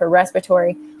think of it for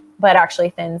respiratory, but actually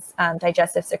thins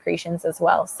digestive secretions as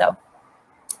well. So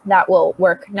that will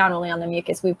work not only on the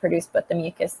mucus we produce, but the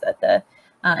mucus that the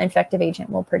infective agent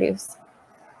will produce.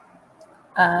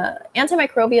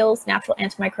 Antimicrobials, natural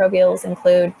antimicrobials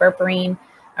include berberine,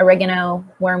 oregano,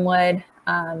 wormwood.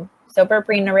 So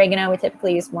berberine and oregano we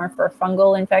typically use more for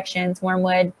fungal infections,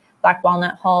 wormwood, black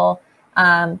walnut hull,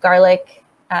 garlic.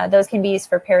 Those can be used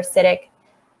for parasitic.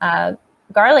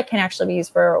 Garlic can actually be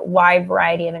used for a wide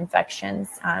variety of infections.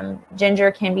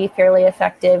 Ginger can be fairly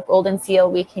effective. Golden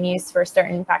seal we can use for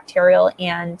certain bacterial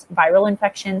and viral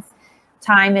infections.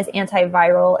 Thyme is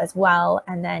antiviral as well,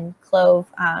 and then clove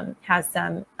has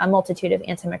a multitude of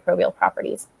antimicrobial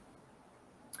properties.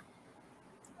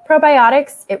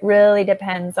 Probiotics, it really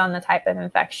depends on the type of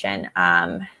infection.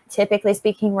 Typically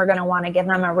speaking, we're going to want to give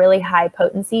them a really high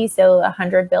potency, so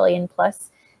 100 billion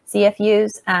plus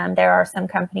CFUs. There are some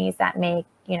companies that make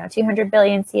 200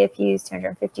 billion CFUs,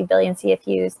 250 billion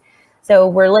CFUs. So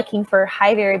we're looking for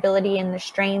high variability in the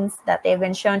strains that they've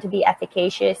been shown to be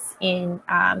efficacious in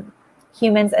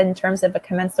humans in terms of a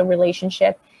commensal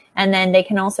relationship. And then they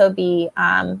can also be,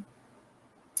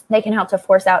 they can help to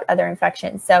force out other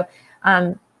infections. So,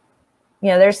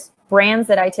 there's brands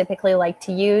that I typically like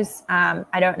to use.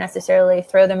 I don't necessarily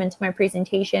throw them into my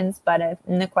presentations, but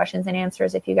in the questions and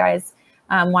answers, if you guys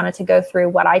wanted to go through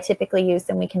what I typically use,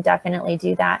 then we can definitely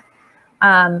do that.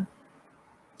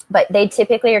 But they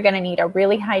typically are going to need a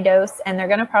really high dose, and they're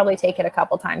going to probably take it a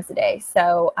couple times a day.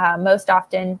 So most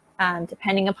often,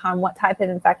 depending upon what type of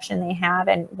infection they have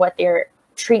and what their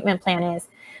treatment plan is,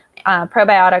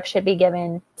 probiotics should be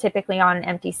given typically on an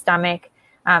empty stomach.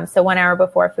 So 1 hour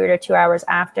before food or 2 hours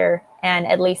after, and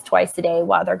at least twice a day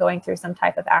while they're going through some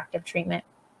type of active treatment.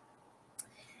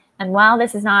 And while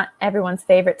this is not everyone's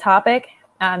favorite topic,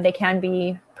 they can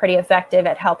be pretty effective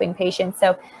at helping patients.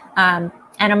 So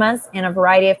enemas in a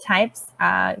variety of types.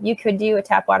 You could do a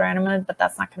tap water enema, but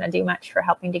that's not going to do much for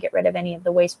helping to get rid of any of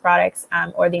the waste products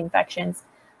or the infections.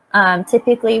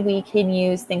 Typically, we can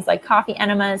use things like coffee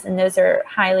enemas, and those are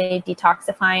highly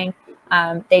detoxifying.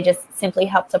 They just simply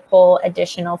help to pull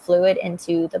additional fluid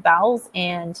into the bowels,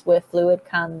 and with fluid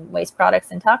come waste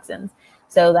products and toxins.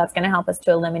 So that's going to help us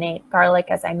to eliminate. Garlic,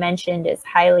 as I mentioned, is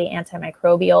highly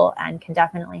antimicrobial and can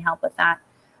definitely help with that.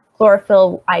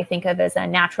 Chlorophyll, I think of as a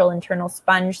natural internal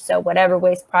sponge. So whatever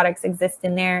waste products exist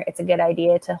in there, it's a good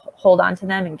idea to hold on to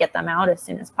them and get them out as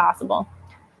soon as possible.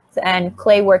 So, and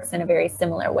clay works in a very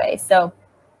similar way. So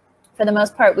for the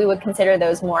most part, we would consider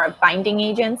those more binding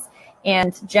agents.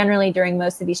 And generally during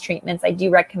most of these treatments, I do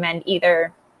recommend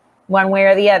either one way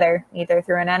or the other, either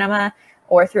through an enema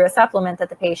or through a supplement that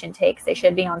the patient takes. They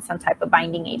should be on some type of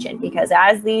binding agent, because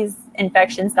as these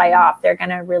infections die off, they're going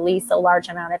to release a large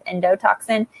amount of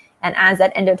endotoxin. And as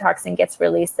that endotoxin gets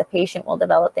released, the patient will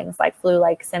develop things like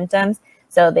flu-like symptoms.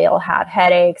 So they'll have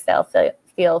headaches, they'll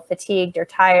feel fatigued or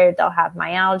tired, they'll have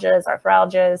myalgias,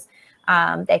 arthralgias,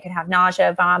 they could have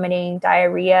nausea, vomiting,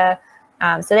 diarrhea.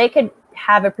 So they could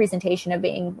have a presentation of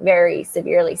being very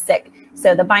severely sick.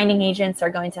 So the binding agents are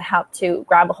going to help to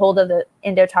grab a hold of the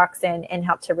endotoxin and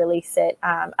help to release it.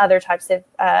 Other types of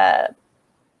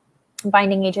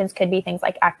binding agents could be things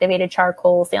like activated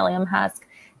charcoal, psyllium husk,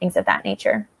 things of that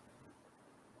nature.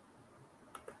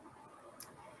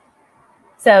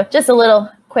 So just a little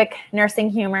quick nursing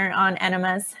humor on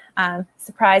enemas.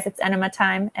 Surprise, it's enema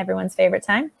time, everyone's favorite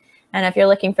time. And if you're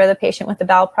looking for the patient with a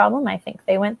bowel problem, I think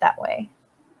they went that way.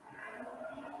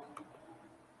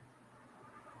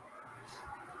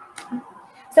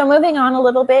 So moving on a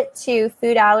little bit to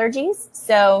food allergies.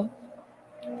 So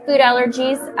food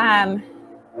allergies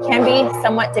can be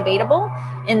somewhat debatable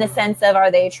in the sense of,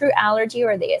 are they a true allergy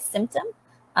or are they a symptom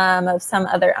of some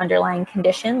other underlying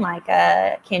condition like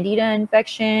a candida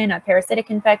infection, a parasitic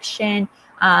infection,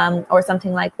 or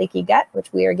something like leaky gut,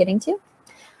 which we are getting to.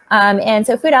 And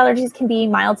so food allergies can be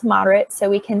mild to moderate. So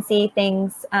we can see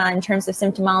things in terms of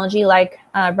symptomology like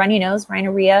runny nose,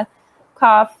 rhinorrhea,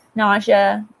 cough,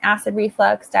 nausea, acid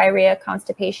reflux, diarrhea,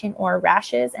 constipation, or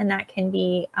rashes. And that can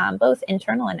be both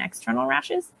internal and external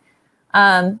rashes.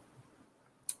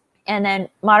 And then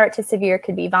moderate to severe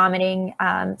could be vomiting,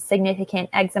 significant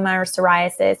eczema or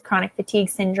psoriasis, chronic fatigue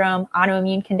syndrome,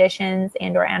 autoimmune conditions,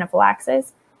 and or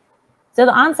anaphylaxis. So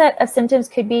the onset of symptoms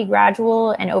could be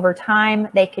gradual, and over time,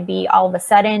 they could be all of a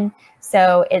sudden.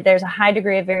 So there's a high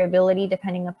degree of variability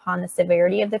depending upon the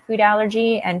severity of the food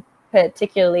allergy and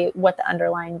particularly what the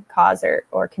underlying cause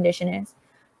or condition is.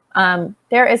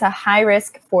 There is a high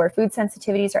risk for food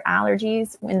sensitivities or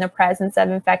allergies in the presence of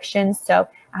infections. So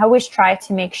I always try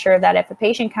to make sure that if a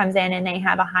patient comes in and they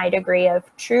have a high degree of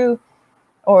true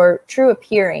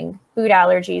appearing food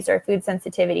allergies or food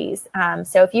sensitivities.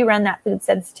 So if you run that food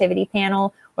sensitivity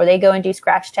panel or they go and do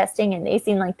scratch testing and they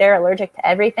seem like they're allergic to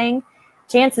everything,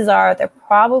 chances are they're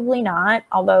probably not,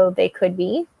 although they could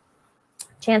be.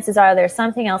 chances are there's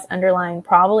something else underlying,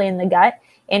 probably in the gut,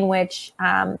 in which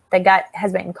the gut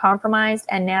has been compromised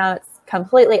and now it's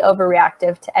completely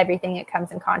overreactive to everything it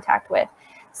comes in contact with.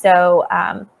 So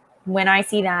when I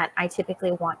see that, I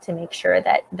typically want to make sure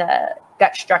that the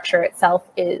gut structure itself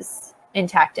is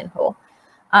intact and whole.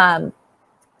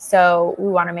 So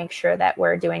we want to make sure that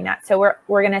we're doing that. So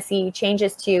we're going to see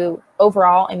changes to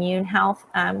overall immune health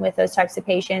with those types of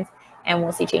patients, and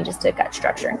we'll see changes to gut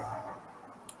structure.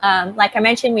 Like I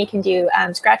mentioned, we can do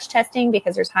scratch testing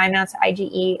because there's high amounts of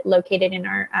IgE located in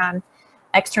our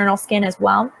external skin as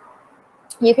well.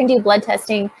 You can do blood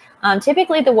testing.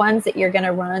 Typically the ones that you're going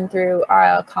to run through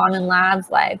are common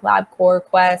labs like LabCorp,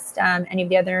 Quest, any of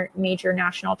the other major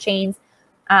national chains.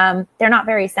 They're not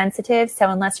very sensitive. So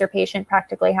unless your patient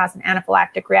practically has an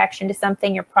anaphylactic reaction to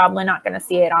something, you're probably not going to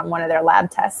see it on one of their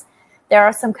lab tests. There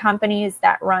are some companies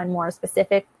that run more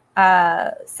specific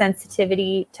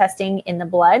sensitivity testing in the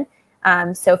blood.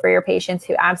 So for your patients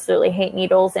who absolutely hate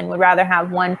needles and would rather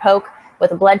have one poke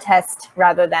with a blood test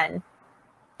rather than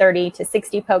 30 to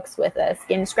 60 pokes with a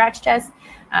skin scratch test,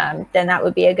 then that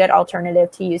would be a good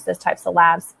alternative to use those types of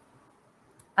labs.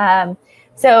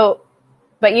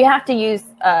 But you have to use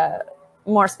a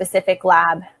more specific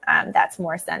lab that's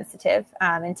more sensitive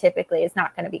and typically is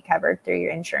not going to be covered through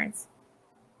your insurance.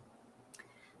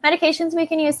 Medications we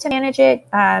can use to manage it,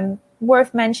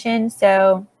 worth mention.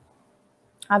 So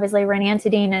obviously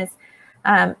ranitidine is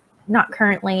not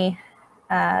currently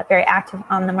very active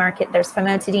on the market. There's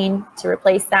famotidine to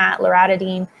replace that,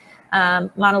 loratadine.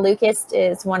 Montelukast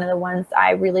is one of the ones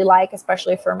I really like,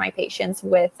 especially for my patients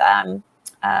with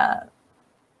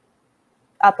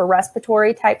upper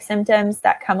respiratory type symptoms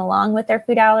that come along with their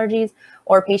food allergies,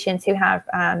 or patients who have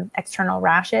external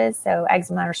rashes, so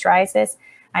eczema or psoriasis.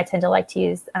 I tend to like to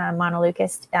use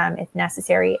Montelukast if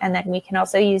necessary. And then we can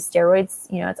also use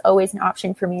steroids. You know, it's always an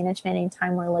option for management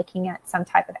anytime we're looking at some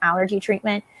type of allergy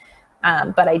treatment,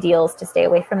 but ideal is to stay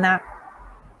away from that.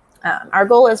 Our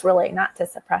goal is really not to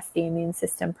suppress the immune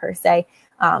system per se.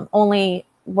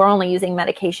 We're only using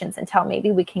medications until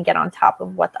maybe we can get on top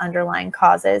of what the underlying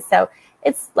cause is. So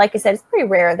it's, like I said, it's pretty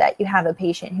rare that you have a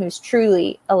patient who's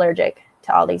truly allergic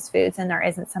to all these foods and there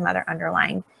isn't some other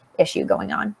underlying issue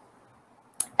going on.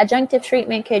 Adjunctive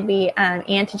treatment could be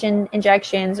antigen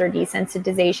injections or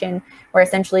desensitization, where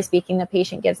essentially speaking, the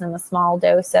patient gives them a small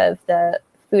dose of the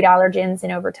food allergens,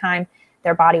 and over time,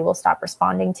 their body will stop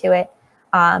responding to it.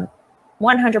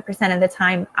 100% of the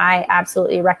time, I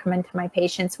absolutely recommend to my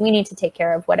patients, we need to take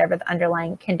care of whatever the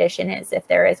underlying condition is, if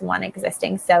there is one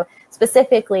existing. So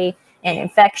specifically an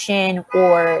infection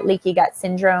or leaky gut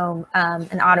syndrome,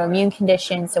 an autoimmune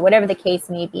condition. So whatever the case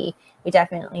may be, we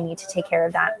definitely need to take care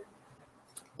of that.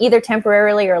 Either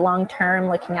temporarily or long-term,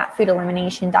 looking at food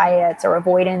elimination diets or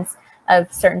avoidance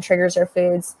of certain triggers or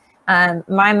foods.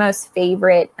 My most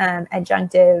favorite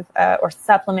adjunctive or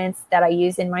supplements that I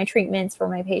use in my treatments for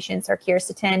my patients are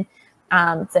quercetin.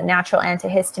 It's a natural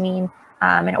antihistamine,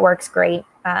 and it works great.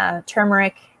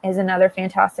 Turmeric is another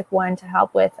fantastic one to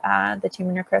help with the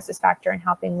tumor necrosis factor and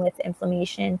helping with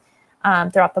inflammation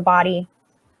throughout the body.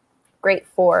 Great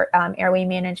for airway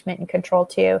management and control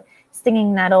too.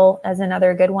 Stinging nettle is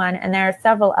another good one. And there are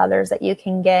several others that you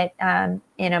can get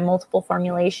in a multiple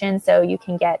formulation. So you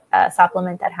can get a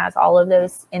supplement that has all of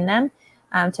those in them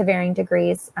to varying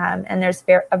degrees. And there's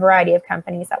a variety of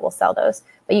companies that will sell those,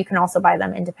 but you can also buy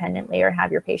them independently or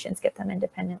have your patients get them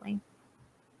independently.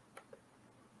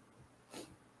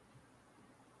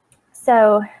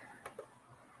 So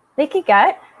leaky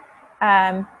gut.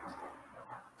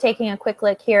 Taking a quick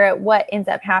look here at what ends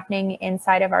up happening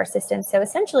inside of our system. So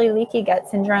essentially leaky gut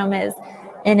syndrome is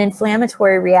an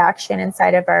inflammatory reaction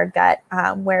inside of our gut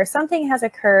where something has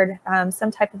occurred,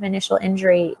 some type of initial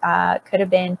injury, could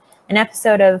have been an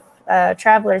episode of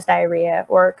traveler's diarrhea,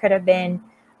 or it could have been,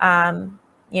 an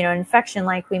infection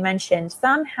like we mentioned.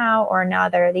 Somehow or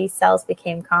another, these cells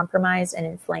became compromised and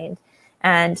inflamed,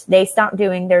 and they stopped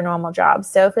doing their normal job.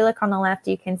 So if we look on the left,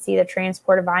 you can see the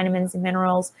transport of vitamins and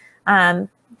minerals.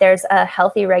 There's a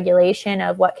healthy regulation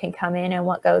of what can come in and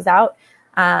what goes out.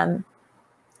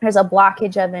 There's a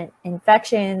blockage of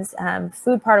infections,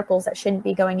 food particles that shouldn't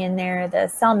be going in there. The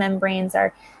cell membranes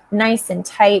are nice and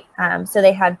tight, so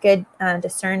they have good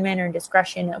discernment or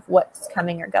discretion of what's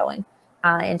coming or going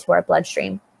into our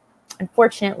bloodstream.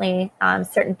 Unfortunately,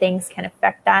 certain things can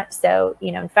affect that. So,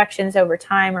 infections over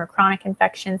time or chronic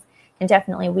infections can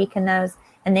definitely weaken those,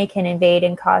 and they can invade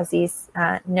and cause these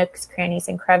nooks, crannies,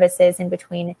 and crevices in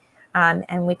between.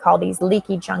 And we call these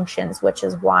leaky junctions, which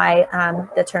is why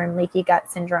the term leaky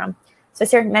gut syndrome. So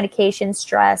certain medications,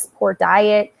 stress, poor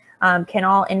diet, can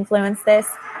all influence this.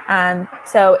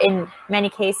 So in many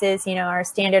cases, you know, our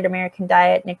standard American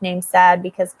diet, nicknamed SAD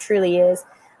because it truly is,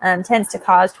 tends to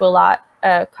cause a lot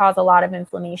of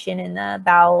inflammation in the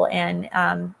bowel, and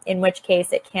in which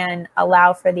case it can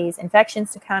allow for these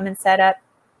infections to come and set up.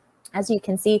 As you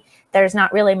can see, there's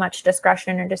not really much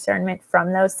discretion or discernment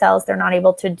from those cells. They're not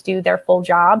able to do their full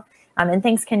job, and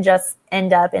things can just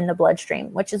end up in the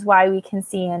bloodstream, which is why we can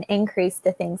see an increase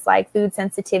to things like food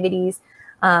sensitivities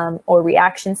or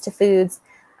reactions to foods.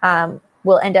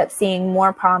 We'll end up seeing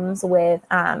more problems with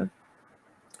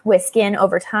skin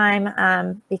over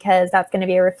time because that's going to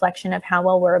be a reflection of how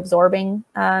well we're absorbing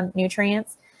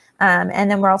nutrients. And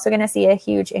then we're also going to see a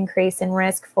huge increase in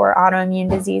risk for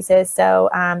autoimmune diseases. So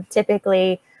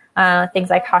typically things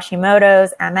like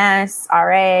Hashimoto's, MS,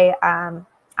 RA,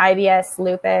 IBS,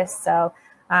 lupus. So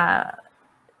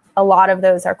a lot of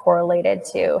those are correlated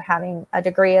to having a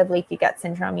degree of leaky gut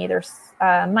syndrome, either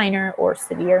minor or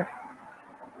severe.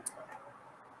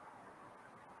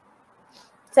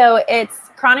 So it's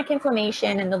chronic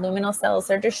inflammation and the luminal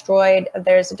cells are destroyed.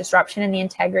 There's a disruption in the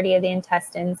integrity of the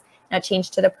intestines, a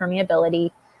change to the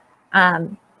permeability.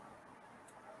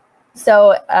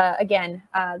 Again,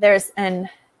 there's an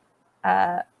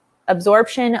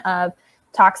absorption of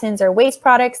toxins or waste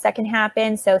products that can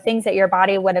happen. So things that your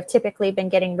body would have typically been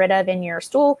getting rid of in your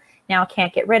stool now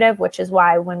can't get rid of, which is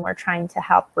why when we're trying to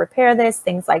help repair this,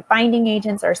 things like binding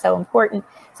agents are so important.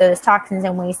 So those toxins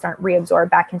and waste aren't reabsorbed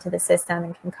back into the system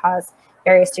and can cause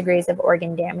various degrees of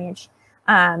organ damage.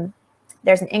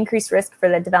 There's an increased risk for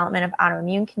the development of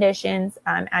autoimmune conditions.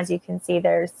 As you can see,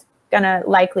 there's going to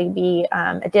likely be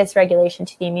a dysregulation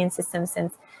to the immune system,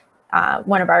 since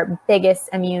one of our biggest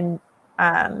immune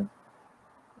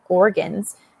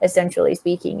organs, essentially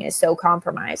speaking, is so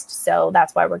compromised. So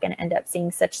that's why we're going to end up seeing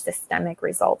such systemic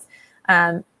results.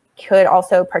 Could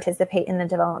also participate in the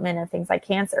development of things like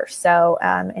cancer. So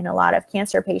in a lot of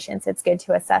cancer patients, it's good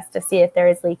to assess to see if there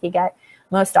is leaky gut.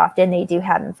 Most often they do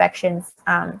have infections.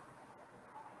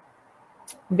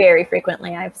 Very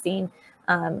frequently I've seen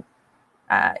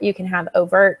you can have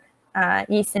overt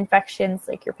yeast infections,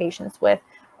 like your patients with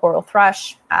oral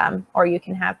thrush, or you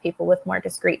can have people with more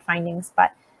discrete findings.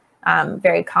 But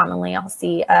very commonly I'll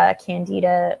see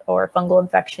candida or fungal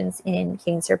infections in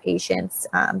cancer patients,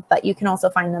 but you can also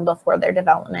find them before their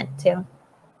development too.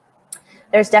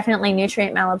 There's definitely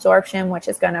nutrient malabsorption, which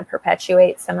is going to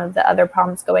perpetuate some of the other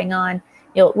problems going on.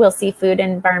 We'll see food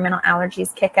and environmental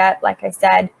allergies kick up, like I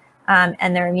said,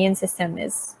 and their immune system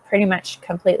is pretty much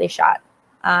completely shot.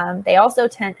 They also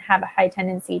have a high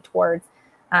tendency towards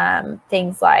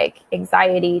things like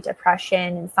anxiety,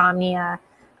 depression, insomnia.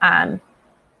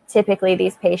 Typically,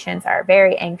 these patients are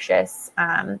very anxious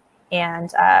and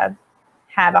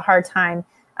have a hard time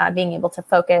being able to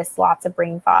focus, lots of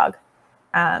brain fog.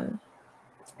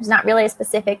 There's not really a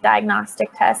specific diagnostic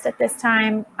test at this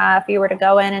time. If you were to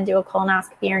go in and do a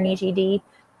colonoscopy or an EGD,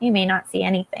 you may not see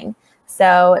anything.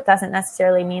 So it doesn't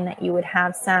necessarily mean that you would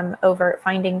have some overt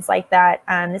findings like that.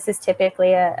 This is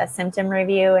typically a symptom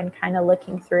review and kind of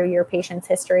looking through your patient's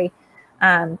history.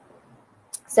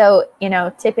 So, you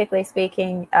know, typically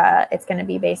speaking, it's going to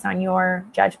be based on your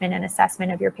judgment and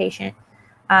assessment of your patient.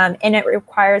 And it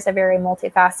requires a very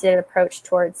multifaceted approach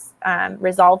towards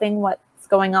resolving what's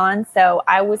going on. So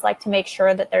I always like to make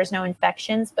sure that there's no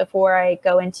infections before I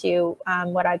go into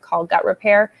what I call gut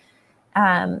repair.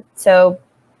 So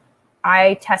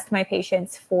I test my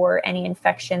patients for any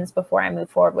infections before I move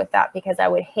forward with that, because I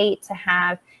would hate to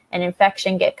have an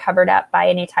infection get covered up by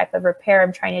any type of repair.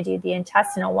 I'm trying to do the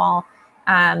intestinal wall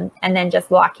and then just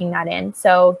locking that in.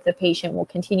 So the patient will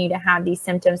continue to have these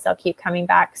symptoms. They'll keep coming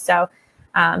back. So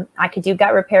I could do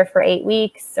gut repair for 8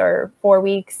 weeks or 4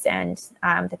 weeks, and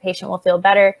the patient will feel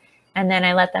better. And then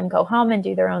I let them go home and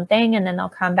do their own thing. And then they'll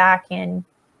come back in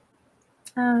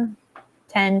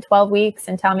 10, 12 weeks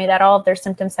and tell me that all of their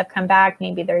symptoms have come back.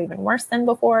 Maybe they're even worse than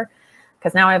before,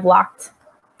 because now I've locked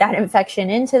that infection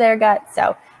into their gut.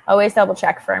 So always double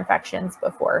check for infections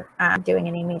before doing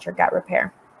any major gut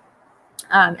repair.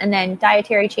 And then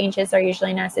dietary changes are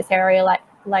usually necessary,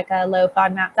 like a low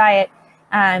FODMAP diet.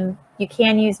 You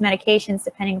can use medications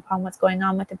depending upon what's going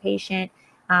on with the patient,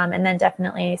 and then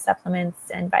definitely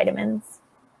supplements and vitamins.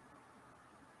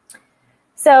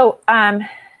 So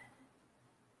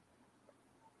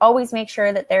always make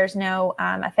sure that there's no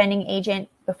offending agent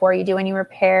before you do any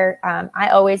repair. I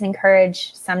always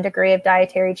encourage some degree of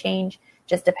dietary change.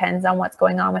 Just depends on what's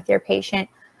going on with your patient.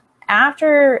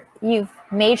 After you've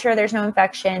made sure there's no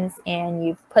infections and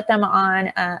you've put them on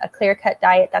a clear-cut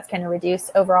diet that's going to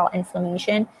reduce overall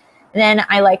inflammation, then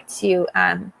I like to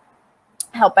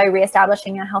help by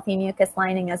reestablishing a healthy mucus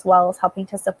lining, as well as helping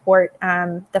to support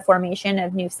the formation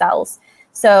of new cells.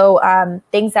 So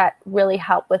things that really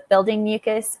help with building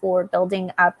mucus or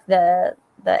building up the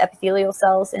epithelial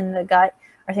cells in the gut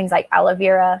are things like aloe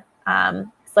vera.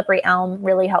 Slippery elm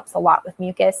really helps a lot with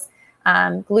mucus.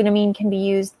 Glutamine can be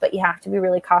used, but you have to be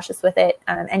really cautious with it.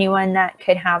 Anyone that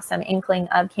could have some inkling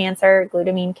of cancer,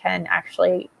 glutamine can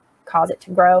actually cause it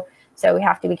to grow. So we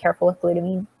have to be careful with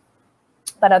glutamine,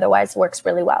 but otherwise works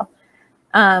really well.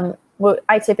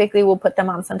 I typically will put them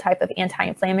on some type of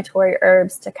anti-inflammatory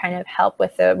herbs to kind of help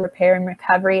with the repair and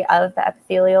recovery of the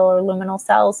epithelial or luminal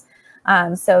cells.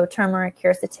 So turmeric,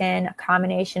 quercetin, a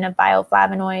combination of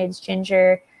bioflavonoids,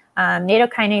 ginger,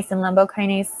 nattokinase and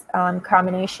lumbokinase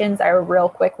combinations are a real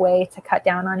quick way to cut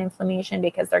down on inflammation,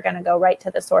 because they're going to go right to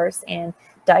the source and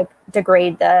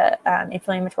degrade the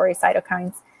inflammatory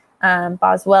cytokines.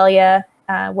 Boswellia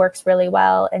works really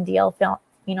well, and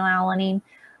D-L-phenylalanine.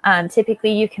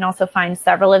 Typically, you can also find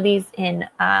several of these in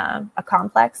a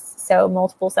complex. So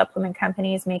multiple supplement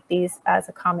companies make these as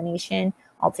a combination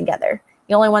altogether.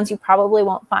 The only ones you probably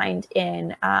won't find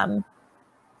in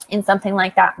something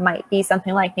like that might be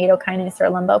something like nattokinase or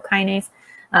lumbokinase,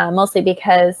 mostly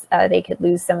because they could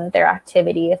lose some of their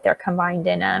activity if they're combined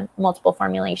in a multiple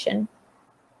formulation.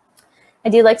 I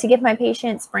do like to give my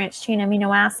patients branched chain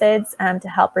amino acids to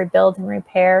help rebuild and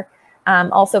repair.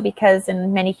 Also because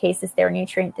in many cases they're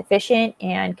nutrient deficient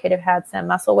and could have had some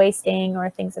muscle wasting or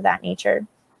things of that nature.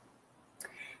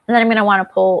 And then I'm going to want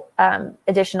to pull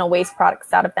additional waste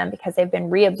products out of them, because they've been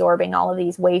reabsorbing all of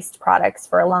these waste products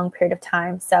for a long period of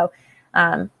time. So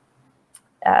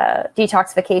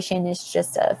detoxification is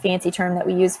just a fancy term that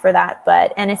we use for that.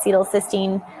 But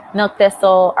N-acetylcysteine, milk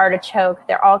thistle, artichoke,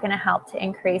 they're all going to help to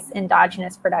increase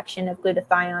endogenous production of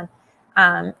glutathione.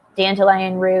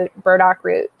 Dandelion root, burdock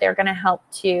root, they're going to help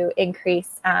to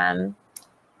increase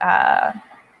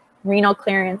renal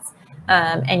clearance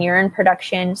and urine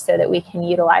production, so that we can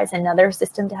utilize another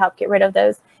system to help get rid of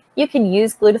those. You can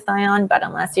use glutathione, but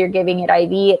unless you're giving it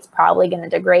IV, it's probably going to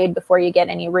degrade before you get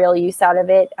any real use out of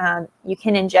it. You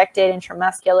can inject it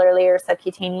intramuscularly or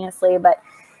subcutaneously, but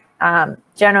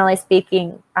generally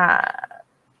speaking,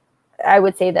 I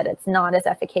would say that it's not as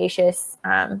efficacious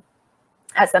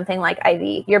as something like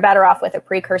IV. You're better off with a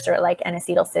precursor like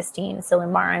N-acetylcysteine,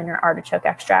 silymarin, or artichoke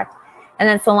extract. And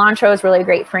then cilantro is really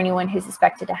great for anyone who's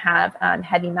suspected to have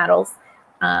heavy metals.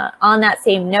 On that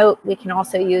same note, we can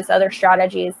also use other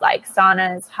strategies like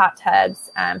saunas, hot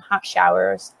tubs, hot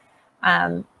showers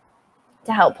to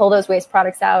help pull those waste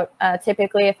products out.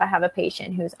 Typically, if I have a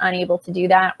patient who's unable to do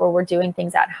that, or we're doing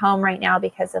things at home right now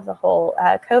because of the whole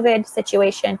COVID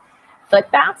situation,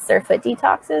 foot baths or foot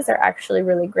detoxes are actually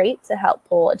really great to help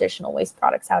pull additional waste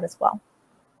products out as well.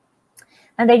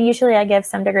 And then usually I give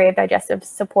some degree of digestive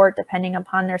support depending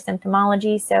upon their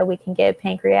symptomology. So we can give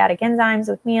pancreatic enzymes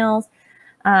with meals,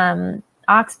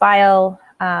 ox bile,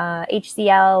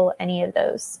 HCl, any of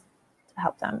those to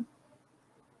help them,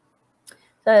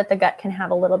 so that the gut can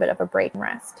have a little bit of a break and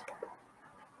rest.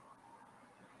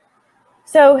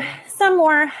 So some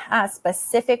more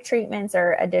specific treatments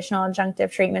or additional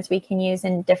adjunctive treatments we can use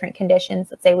in different conditions.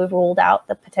 Let's say we've ruled out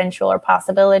the potential or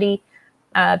possibility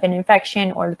of an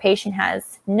infection, or the patient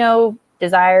has no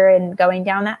desire in going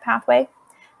down that pathway.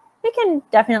 We can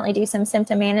definitely do some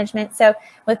symptom management. So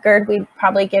with GERD, we'd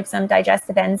probably give some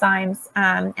digestive enzymes,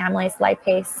 amylase,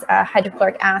 lipase,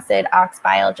 hydrochloric acid, ox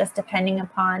bile, just depending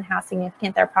upon how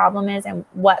significant their problem is and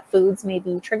what foods may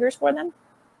be triggers for them.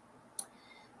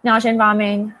 Nausea and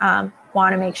vomiting,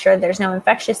 want to make sure there's no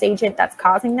infectious agent that's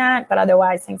causing that, but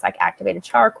otherwise things like activated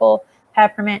charcoal,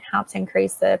 peppermint helps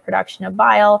increase the production of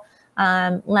bile.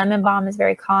 Lemon balm is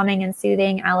very calming and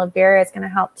soothing. Aloe vera is going to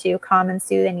help to calm and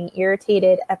soothe any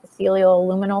irritated epithelial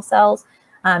luminal cells.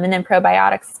 And then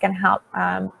probiotics is going to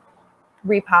help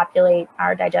repopulate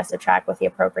our digestive tract with the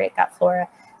appropriate gut flora,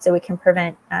 so we can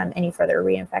prevent any further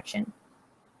reinfection.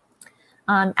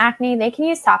 Acne, they can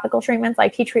use topical treatments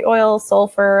like tea tree oil,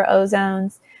 sulfur,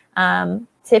 ozones.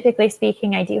 Typically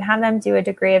speaking, I do have them do a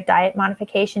degree of diet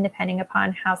modification depending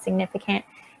upon how significant.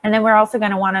 And then we're also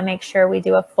going to want to make sure we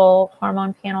do a full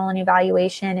hormone panel and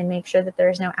evaluation and make sure that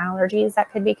there's no allergies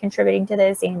that could be contributing to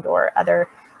this and or other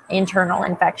internal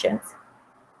infections.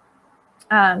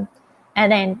 And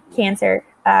then cancer,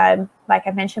 like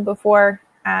I mentioned before,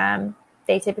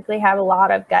 they typically have a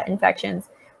lot of gut infections.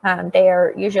 They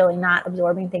are usually not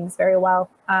absorbing things very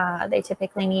well. They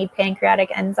typically need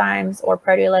pancreatic enzymes or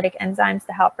proteolytic enzymes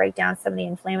to help break down some of the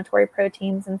inflammatory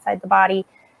proteins inside the body.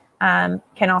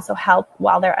 Can also help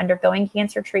while they're undergoing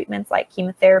cancer treatments like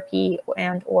chemotherapy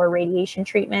and or radiation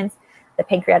treatments. the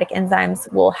pancreatic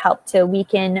enzymes will help to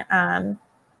weaken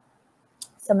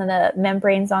some of the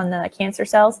membranes on the cancer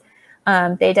cells.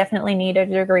 They definitely need a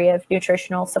degree of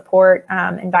nutritional support,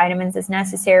 and vitamins is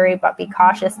necessary, but be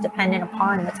cautious dependent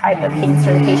upon the type of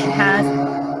cancer the patient has.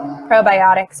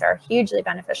 Probiotics are hugely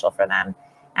beneficial for them.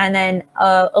 And then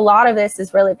a lot of this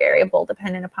is really variable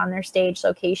dependent upon their stage,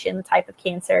 location, the type of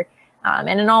cancer.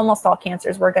 And in almost all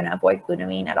cancers, we're going to avoid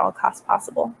glutamine at all costs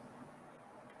possible.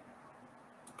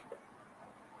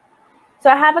 So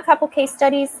I have a couple case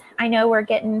studies. I know we're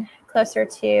getting closer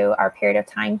to our period of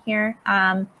time here.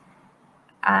 I'm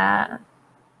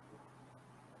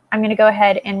going to go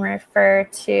ahead and refer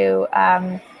to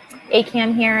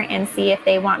ACAM here and see if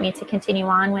they want me to continue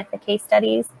on with the case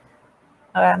studies,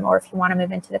 or if you want to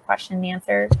move into the question and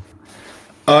answer.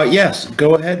 Yes,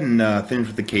 go ahead and finish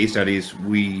with the case studies.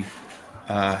 We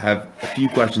have a few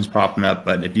questions popping up,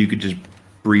 but if you could just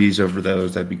breeze over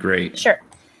those, that'd be great. Sure.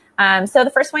 So the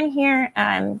first one here,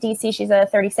 DC, she's a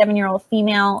 37-year-old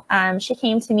female. She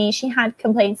came to me. She had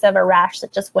complaints of a rash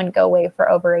that just wouldn't go away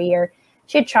for over a year.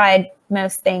 She had tried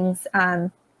most things,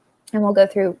 and we'll go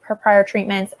through her prior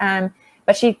treatments,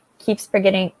 but she keeps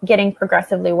getting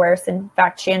progressively worse. In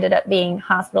fact, she ended up being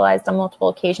hospitalized on multiple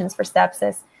occasions for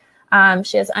sepsis.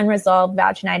 She has unresolved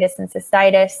vaginitis and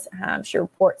cystitis. She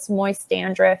reports moist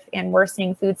dandruff and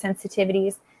worsening food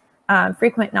sensitivities.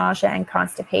 Frequent nausea and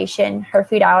constipation. Her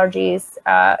food allergies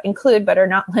include, but are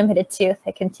not limited to,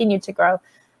 they continue to grow,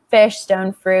 fish,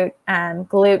 stone fruit,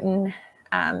 gluten,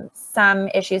 some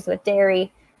issues with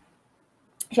dairy.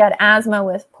 She had asthma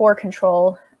with poor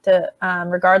control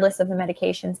regardless of the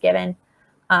medications given.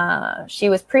 She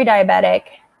was pre-diabetic,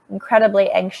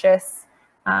 incredibly anxious,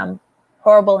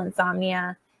 horrible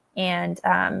insomnia, and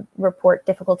report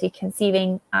difficulty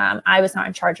conceiving. I was not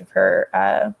in charge of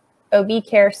her OB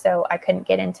care, so I couldn't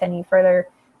get into any further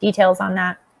details on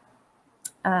that.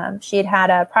 She had had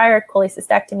a prior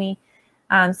cholecystectomy,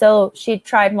 so she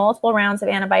tried multiple rounds of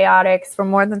antibiotics for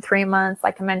more than 3 months.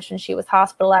 Like I mentioned, she was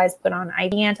hospitalized, put on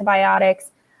IV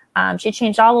antibiotics. She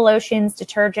changed all the lotions,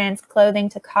 detergents, clothing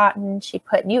to cotton. She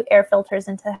put new air filters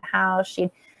into the house.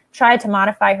 She tried to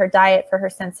modify her diet for her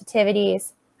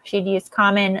sensitivities. She'd used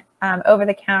common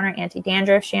over-the-counter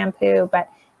anti-dandruff shampoo, but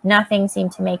nothing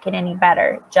seemed to make it any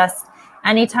better. Just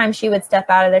anytime she would step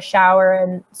out of the shower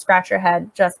and scratch her head,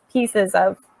 just pieces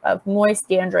of moist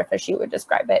dandruff, as she would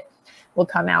describe it, would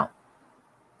come out.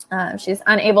 She's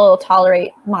unable to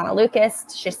tolerate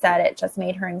montelukast. She said it just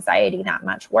made her anxiety that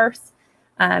much worse.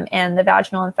 And the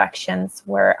vaginal infections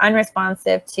were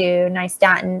unresponsive to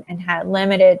nystatin and had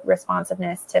limited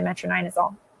responsiveness to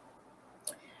metronidazole.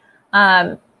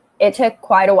 It took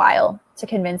quite a while to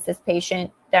convince this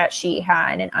patient that she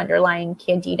had an underlying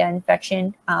candida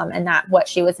infection, and that what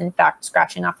she was in fact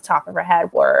scratching off the top of her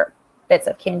head were bits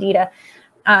of candida.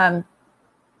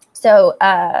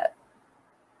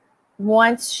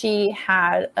 Once she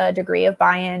had a degree of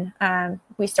buy-in,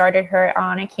 we started her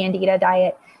on a candida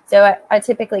diet. So I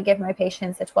typically give my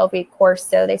patients a 12-week course,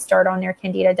 so they start on their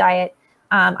candida diet.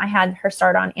 I had her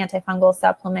start on antifungal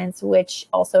supplements, which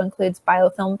also includes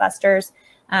biofilm busters,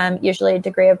 usually a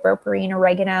degree of berberine,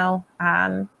 oregano.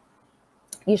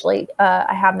 Usually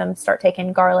I have them start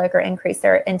taking garlic or increase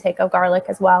their intake of garlic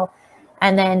as well.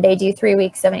 And then they do 3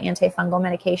 weeks of an antifungal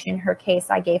medication. In her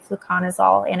case, I gave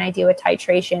fluconazole, and I do a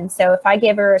titration. So if I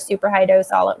give her a super high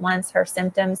dose all at once, her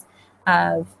symptoms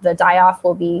of the die-off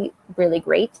will be really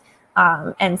great.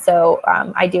 And so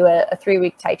I do a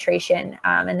 3-week titration,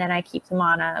 and then I keep them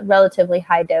on a relatively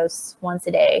high dose once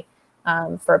a day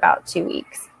for about 2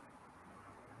 weeks.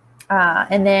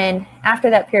 And then after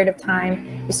that period of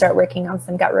time, we start working on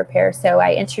some gut repair. So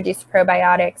I introduce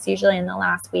probiotics usually in the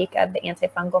last week of the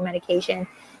antifungal medication,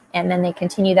 and then they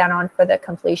continue that on for the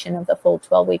completion of the full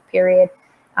 12-week period,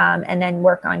 and then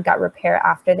work on gut repair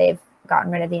after they've gotten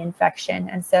rid of the infection.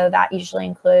 And so that usually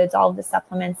includes all of the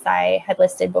supplements I had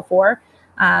listed before,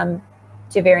 to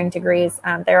varying degrees.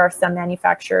 There are some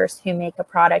manufacturers who make a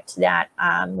product that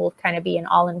will kind of be an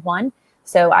all-in-one.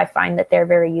 So I find that they're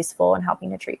very useful in helping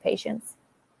to treat patients.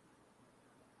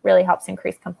 Really helps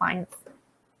increase compliance.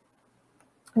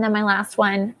 And then my last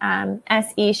one,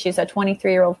 SE, she's a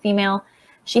 23-year-old female.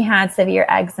 She had severe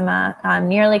eczema,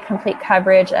 nearly complete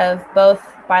coverage of both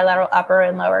bilateral upper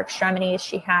and lower extremities.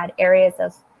 She had areas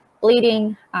of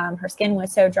bleeding. Her skin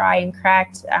was so dry and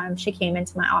cracked. She came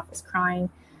into my office crying.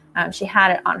 She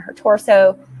had it on her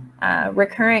torso,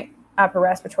 recurrent upper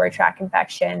respiratory tract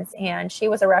infections, and she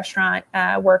was a restaurant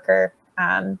worker.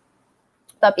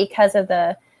 But because of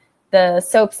the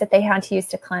soaps that they had to use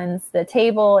to cleanse the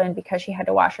table, and because she had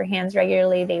to wash her hands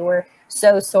regularly, they were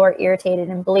so sore, irritated,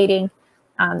 and bleeding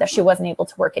that she wasn't able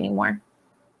to work anymore.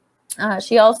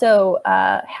 She also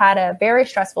had a very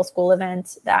stressful school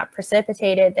event that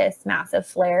precipitated this massive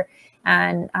flare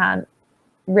and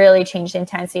really changed the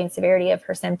intensity and severity of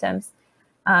her symptoms.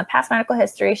 Past medical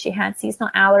history, she had seasonal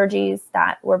allergies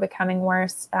that were becoming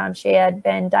worse. She had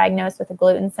been diagnosed with a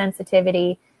gluten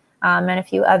sensitivity and a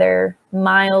few other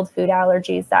mild food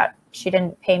allergies that she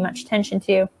didn't pay much attention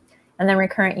to, and then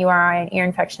recurrent URI and ear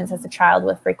infections as a child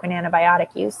with frequent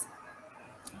antibiotic use.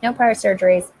 No prior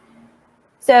surgeries.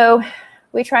 So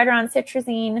we tried her on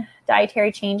citrazine,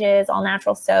 dietary changes, all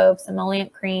natural soaps,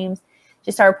 emollient creams.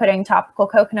 She started putting topical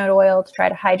coconut oil to try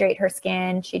to hydrate her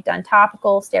skin. She'd done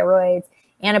topical steroids,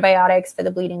 antibiotics for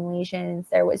the bleeding lesions.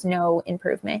 There was no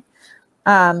improvement.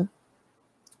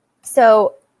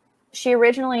 So she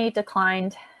originally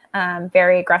declined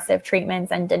very aggressive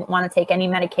treatments and didn't want to take any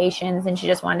medications, and she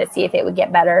just wanted to see if it would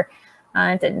get better.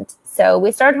 It didn't. So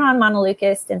we started her on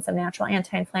montelukast and some natural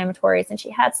anti-inflammatories, and she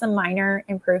had some minor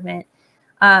improvement.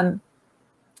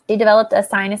 She developed a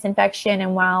sinus infection,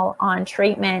 and while on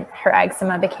treatment, her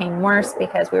eczema became worse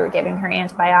because we were giving her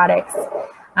antibiotics.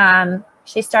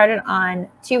 She started on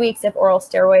 2 weeks of oral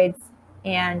steroids,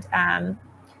 and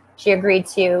she agreed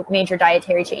to major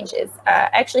dietary changes. I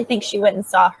actually think she went and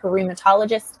saw her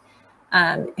rheumatologist,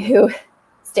 who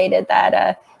stated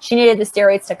that she needed the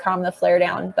steroids to calm the flare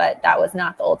down, but that was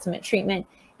not the ultimate treatment.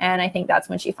 And I think that's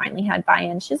when she finally had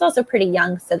buy-in. She's also pretty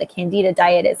young, so the Candida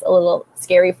diet is a little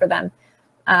scary for them.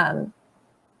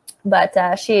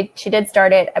 But she did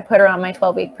start it. I put her on my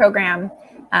 12-week program,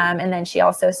 and then she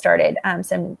also started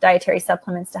some dietary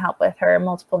supplements to help with her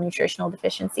multiple nutritional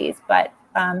deficiencies. But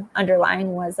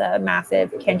underlying was a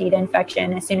massive Candida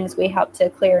infection. As soon as we helped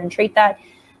to clear and treat that,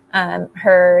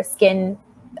 her skin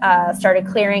started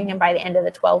clearing, and by the end of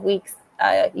the 12 weeks,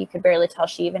 you could barely tell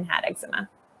she even had eczema.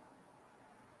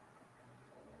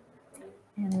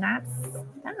 And that's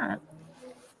that.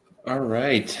 All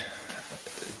right.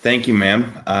 Thank you,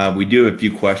 ma'am. We do have a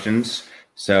few questions,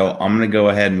 so I'm going to go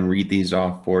ahead and read these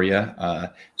off for you.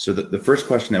 So the first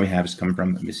question that we have is coming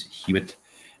from Ms. Hewitt,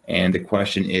 and the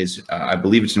question is, I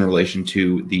believe it's in relation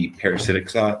to the parasitic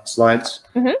slides,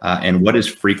 and what is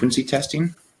frequency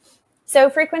testing? So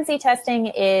frequency testing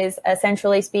is,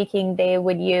 essentially speaking, they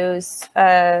would use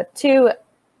 2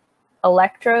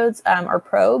 electrodes or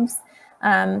probes.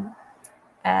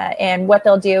 And what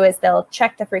they'll do is they'll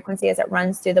check the frequency as it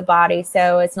runs through the body.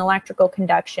 So it's an electrical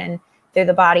conduction through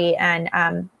the body.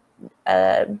 And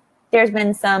there's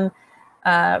been some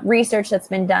research that's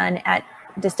been done at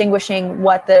distinguishing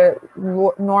what the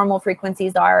normal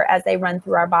frequencies are as they run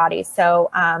through our body. So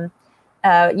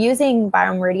using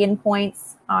biomeridian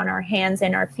points on our hands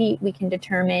and our feet, we can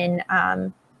determine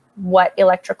what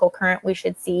electrical current we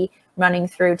should see running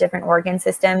through different organ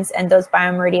systems. And those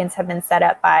biomeridians have been set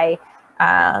up by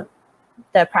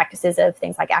the practices of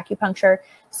things like acupuncture.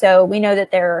 So we know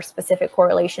that there are specific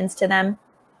correlations to them.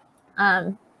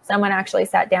 Someone actually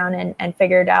sat down and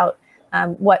figured out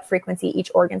what frequency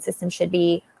each organ system should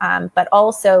be. But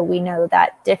also we know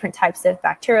that different types of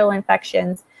bacterial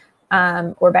infections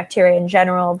or bacteria in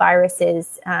general,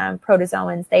 viruses,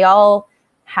 protozoans, they all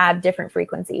have different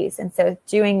frequencies. And so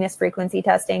doing this frequency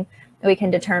testing, we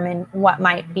can determine what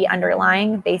might be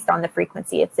underlying based on the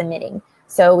frequency it's emitting.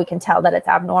 So we can tell that it's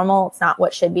abnormal. It's not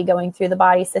what should be going through the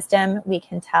body system. We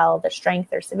can tell the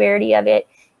strength or severity of it.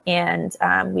 And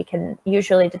we can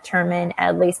usually determine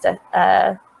at least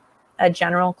a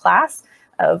general class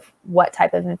of what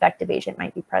type of infective agent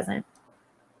might be present.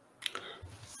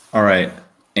 All right.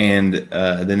 And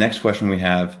the next question we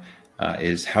have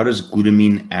is, how does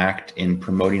glutamine act in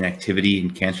promoting activity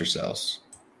in cancer cells?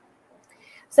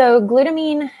 So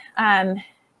glutamine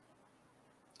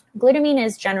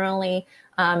is generally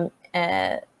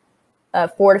a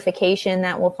fortification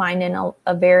that we'll find in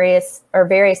various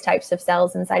types of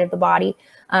cells inside of the body.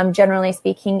 Generally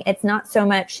speaking, it's not so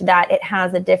much that it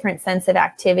has a different sense of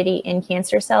activity in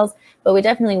cancer cells, but we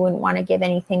definitely wouldn't want to give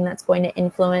anything that's going to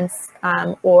influence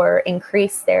or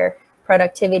increase their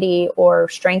productivity or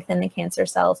strengthen the cancer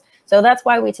cells. So that's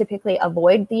why we typically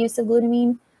avoid the use of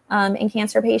glutamine in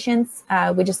cancer patients.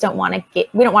 We just don't want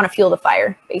to fuel the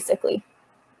fire, basically.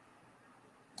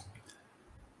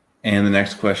 And the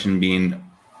next question being,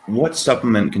 what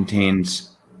supplement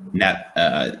contains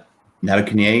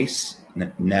nattokinase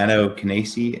and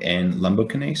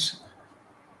lumbokinase?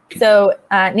 So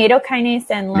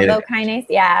nattokinase and lumbokinase,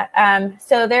 yeah.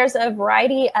 So there's a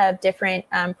variety of different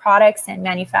products and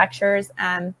manufacturers.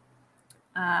 I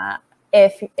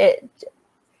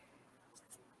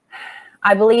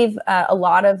believe a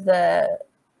lot of the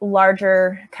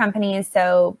larger companies,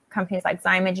 so companies like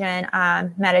Zymogen,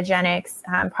 Metagenics,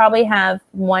 probably have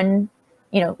one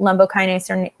lumbokinase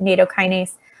or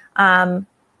nattokinase.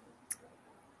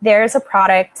 There's a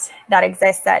product that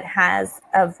exists that has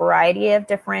a variety of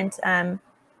different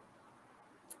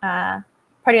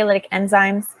proteolytic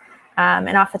enzymes.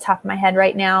 And off the top of my head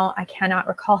right now, I cannot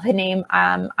recall the name.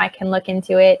 I can look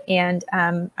into it, and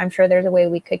I'm sure there's a way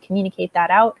we could communicate that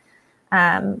out.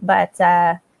 But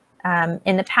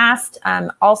in the past,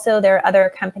 also there are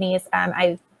other companies.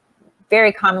 I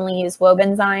very commonly use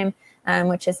Wobenzyme,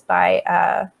 which is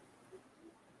by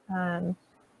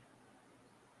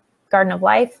Garden of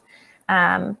Life.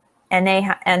 And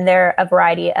they're a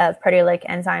variety of proteolytic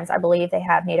enzymes. I believe they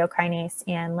have nattokinase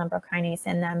and lumbokinase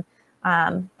in them.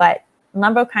 But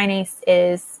lumbokinase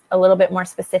is a little bit more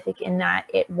specific in that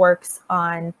it works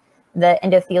on the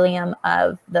endothelium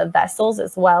of the vessels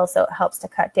as well. So it helps to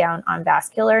cut down on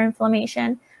vascular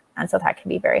inflammation. And so that can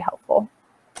be very helpful.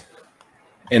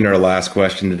 And our last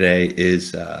question today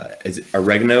is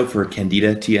oregano for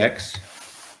Candida TX?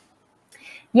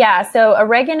 Yeah, so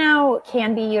oregano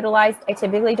can be utilized. I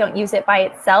typically don't use it by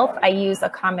itself. I use a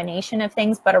combination of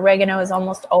things, but oregano is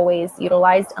almost always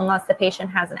utilized unless the patient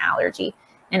has an allergy,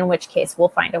 in which case we'll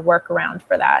find a workaround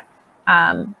for that.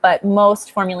 But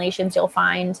most formulations you'll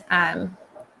find,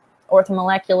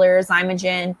 orthomolecular,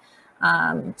 Zymogen,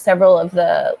 several of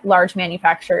the large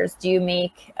manufacturers do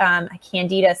make a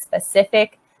Candida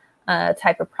specific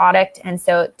type of product. And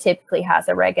so it typically has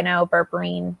oregano,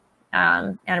 berberine,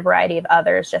 and a variety of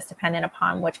others, just dependent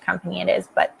upon which company it is.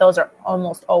 But those are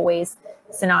almost always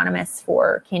synonymous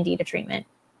for Candida treatment.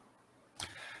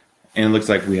 And it looks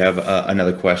like we have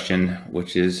another question,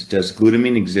 which is, does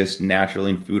glutamine exist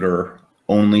naturally in food or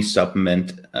only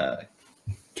supplement?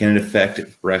 Can it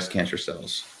affect breast cancer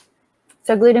cells?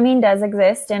 So glutamine does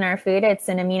exist in our food. It's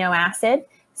an amino acid.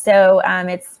 So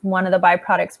it's one of the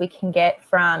byproducts we can get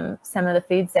from some of the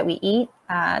foods that we eat.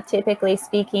 Typically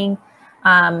speaking,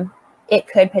 it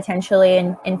could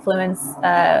potentially influence,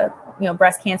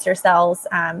 breast cancer cells.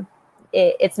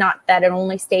 It's not that it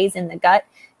only stays in the gut.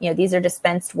 These are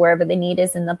dispensed wherever the need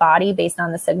is in the body based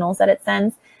on the signals that it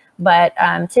sends. But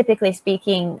typically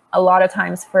speaking, a lot of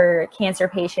times for cancer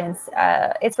patients,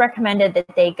 it's recommended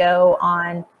that they go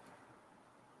on,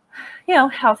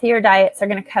 healthier diets. Are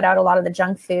going to cut out a lot of the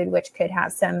junk food, which could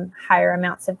have some higher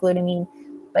amounts of glutamine.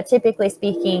 But typically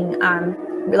speaking,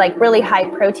 like really high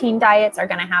protein diets are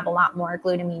going to have a lot more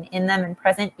glutamine in them and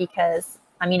present, because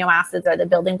amino acids are the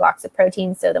building blocks of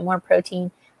protein. So the more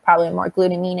protein, probably more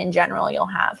glutamine in general you'll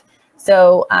have.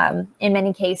 So in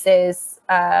many cases,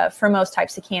 for most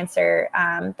types of cancer,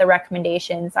 the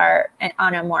recommendations are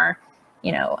on a more,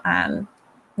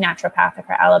 naturopathic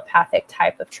or allopathic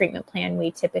type of treatment plan.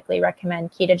 We typically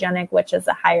recommend ketogenic, which is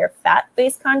a higher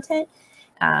fat-based content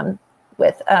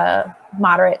with a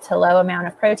moderate to low amount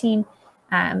of protein,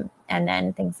 and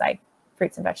then things like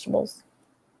fruits and vegetables.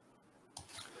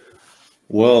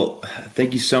 Well,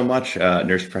 thank you so much,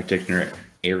 nurse practitioner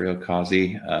Ariel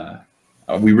Kazi.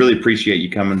 We really appreciate you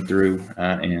coming through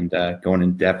and going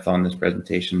in depth on this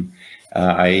presentation.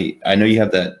 I know you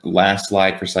have that last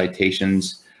slide for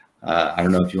citations. I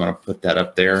don't know if you want to put that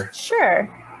up there. Sure.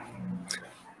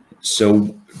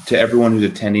 So to everyone who's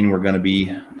attending, we're going to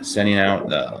be sending out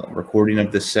the recording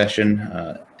of this session,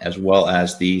 as well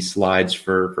as the slides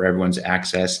for everyone's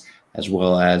access, as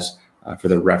well as for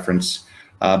the reference.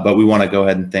 But we want to go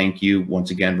ahead and thank you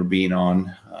once again for being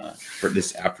on for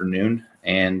this afternoon.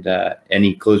 And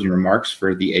any closing remarks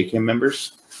for the ACAM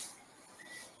members?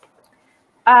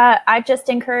 I just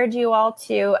encourage you all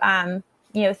to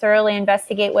thoroughly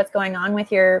investigate what's going on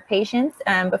with your patients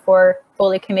before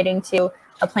fully committing to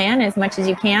a plan as much as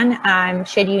you can.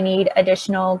 Should you need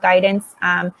additional guidance,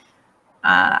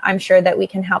 I'm sure that we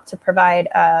can help to provide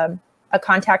a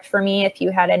contact for me if you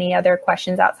had any other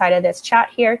questions outside of this chat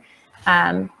here.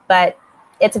 But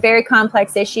it's a very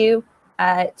complex issue.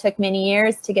 It took many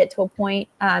years to get to a point,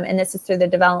 and this is through the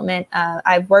development.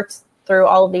 I've worked through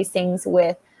all of these things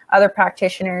with other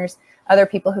practitioners, other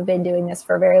people who've been doing this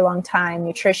for a very long time,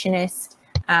 nutritionists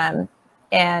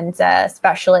and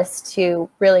specialists, to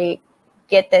really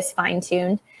get this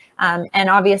fine-tuned. And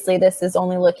obviously this is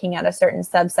only looking at a certain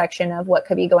subsection of what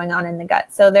could be going on in the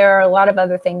gut. So there are a lot of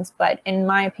other things, but in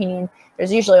my opinion,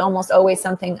 there's usually almost always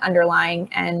something underlying,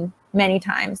 and many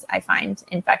times I find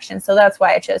infection. So that's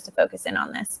why I chose to focus in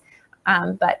on this.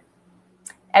 But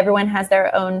everyone has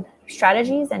their own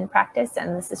strategies and practice,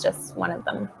 and this is just one of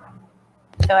them.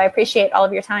 So I appreciate all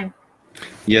of your time.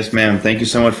 Yes, ma'am. Thank you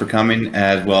so much for coming,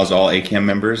 as well as all ACAM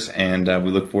members. And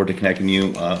we look forward to connecting you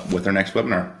with our next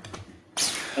webinar.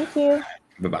 Thank you.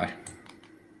 Bye-bye.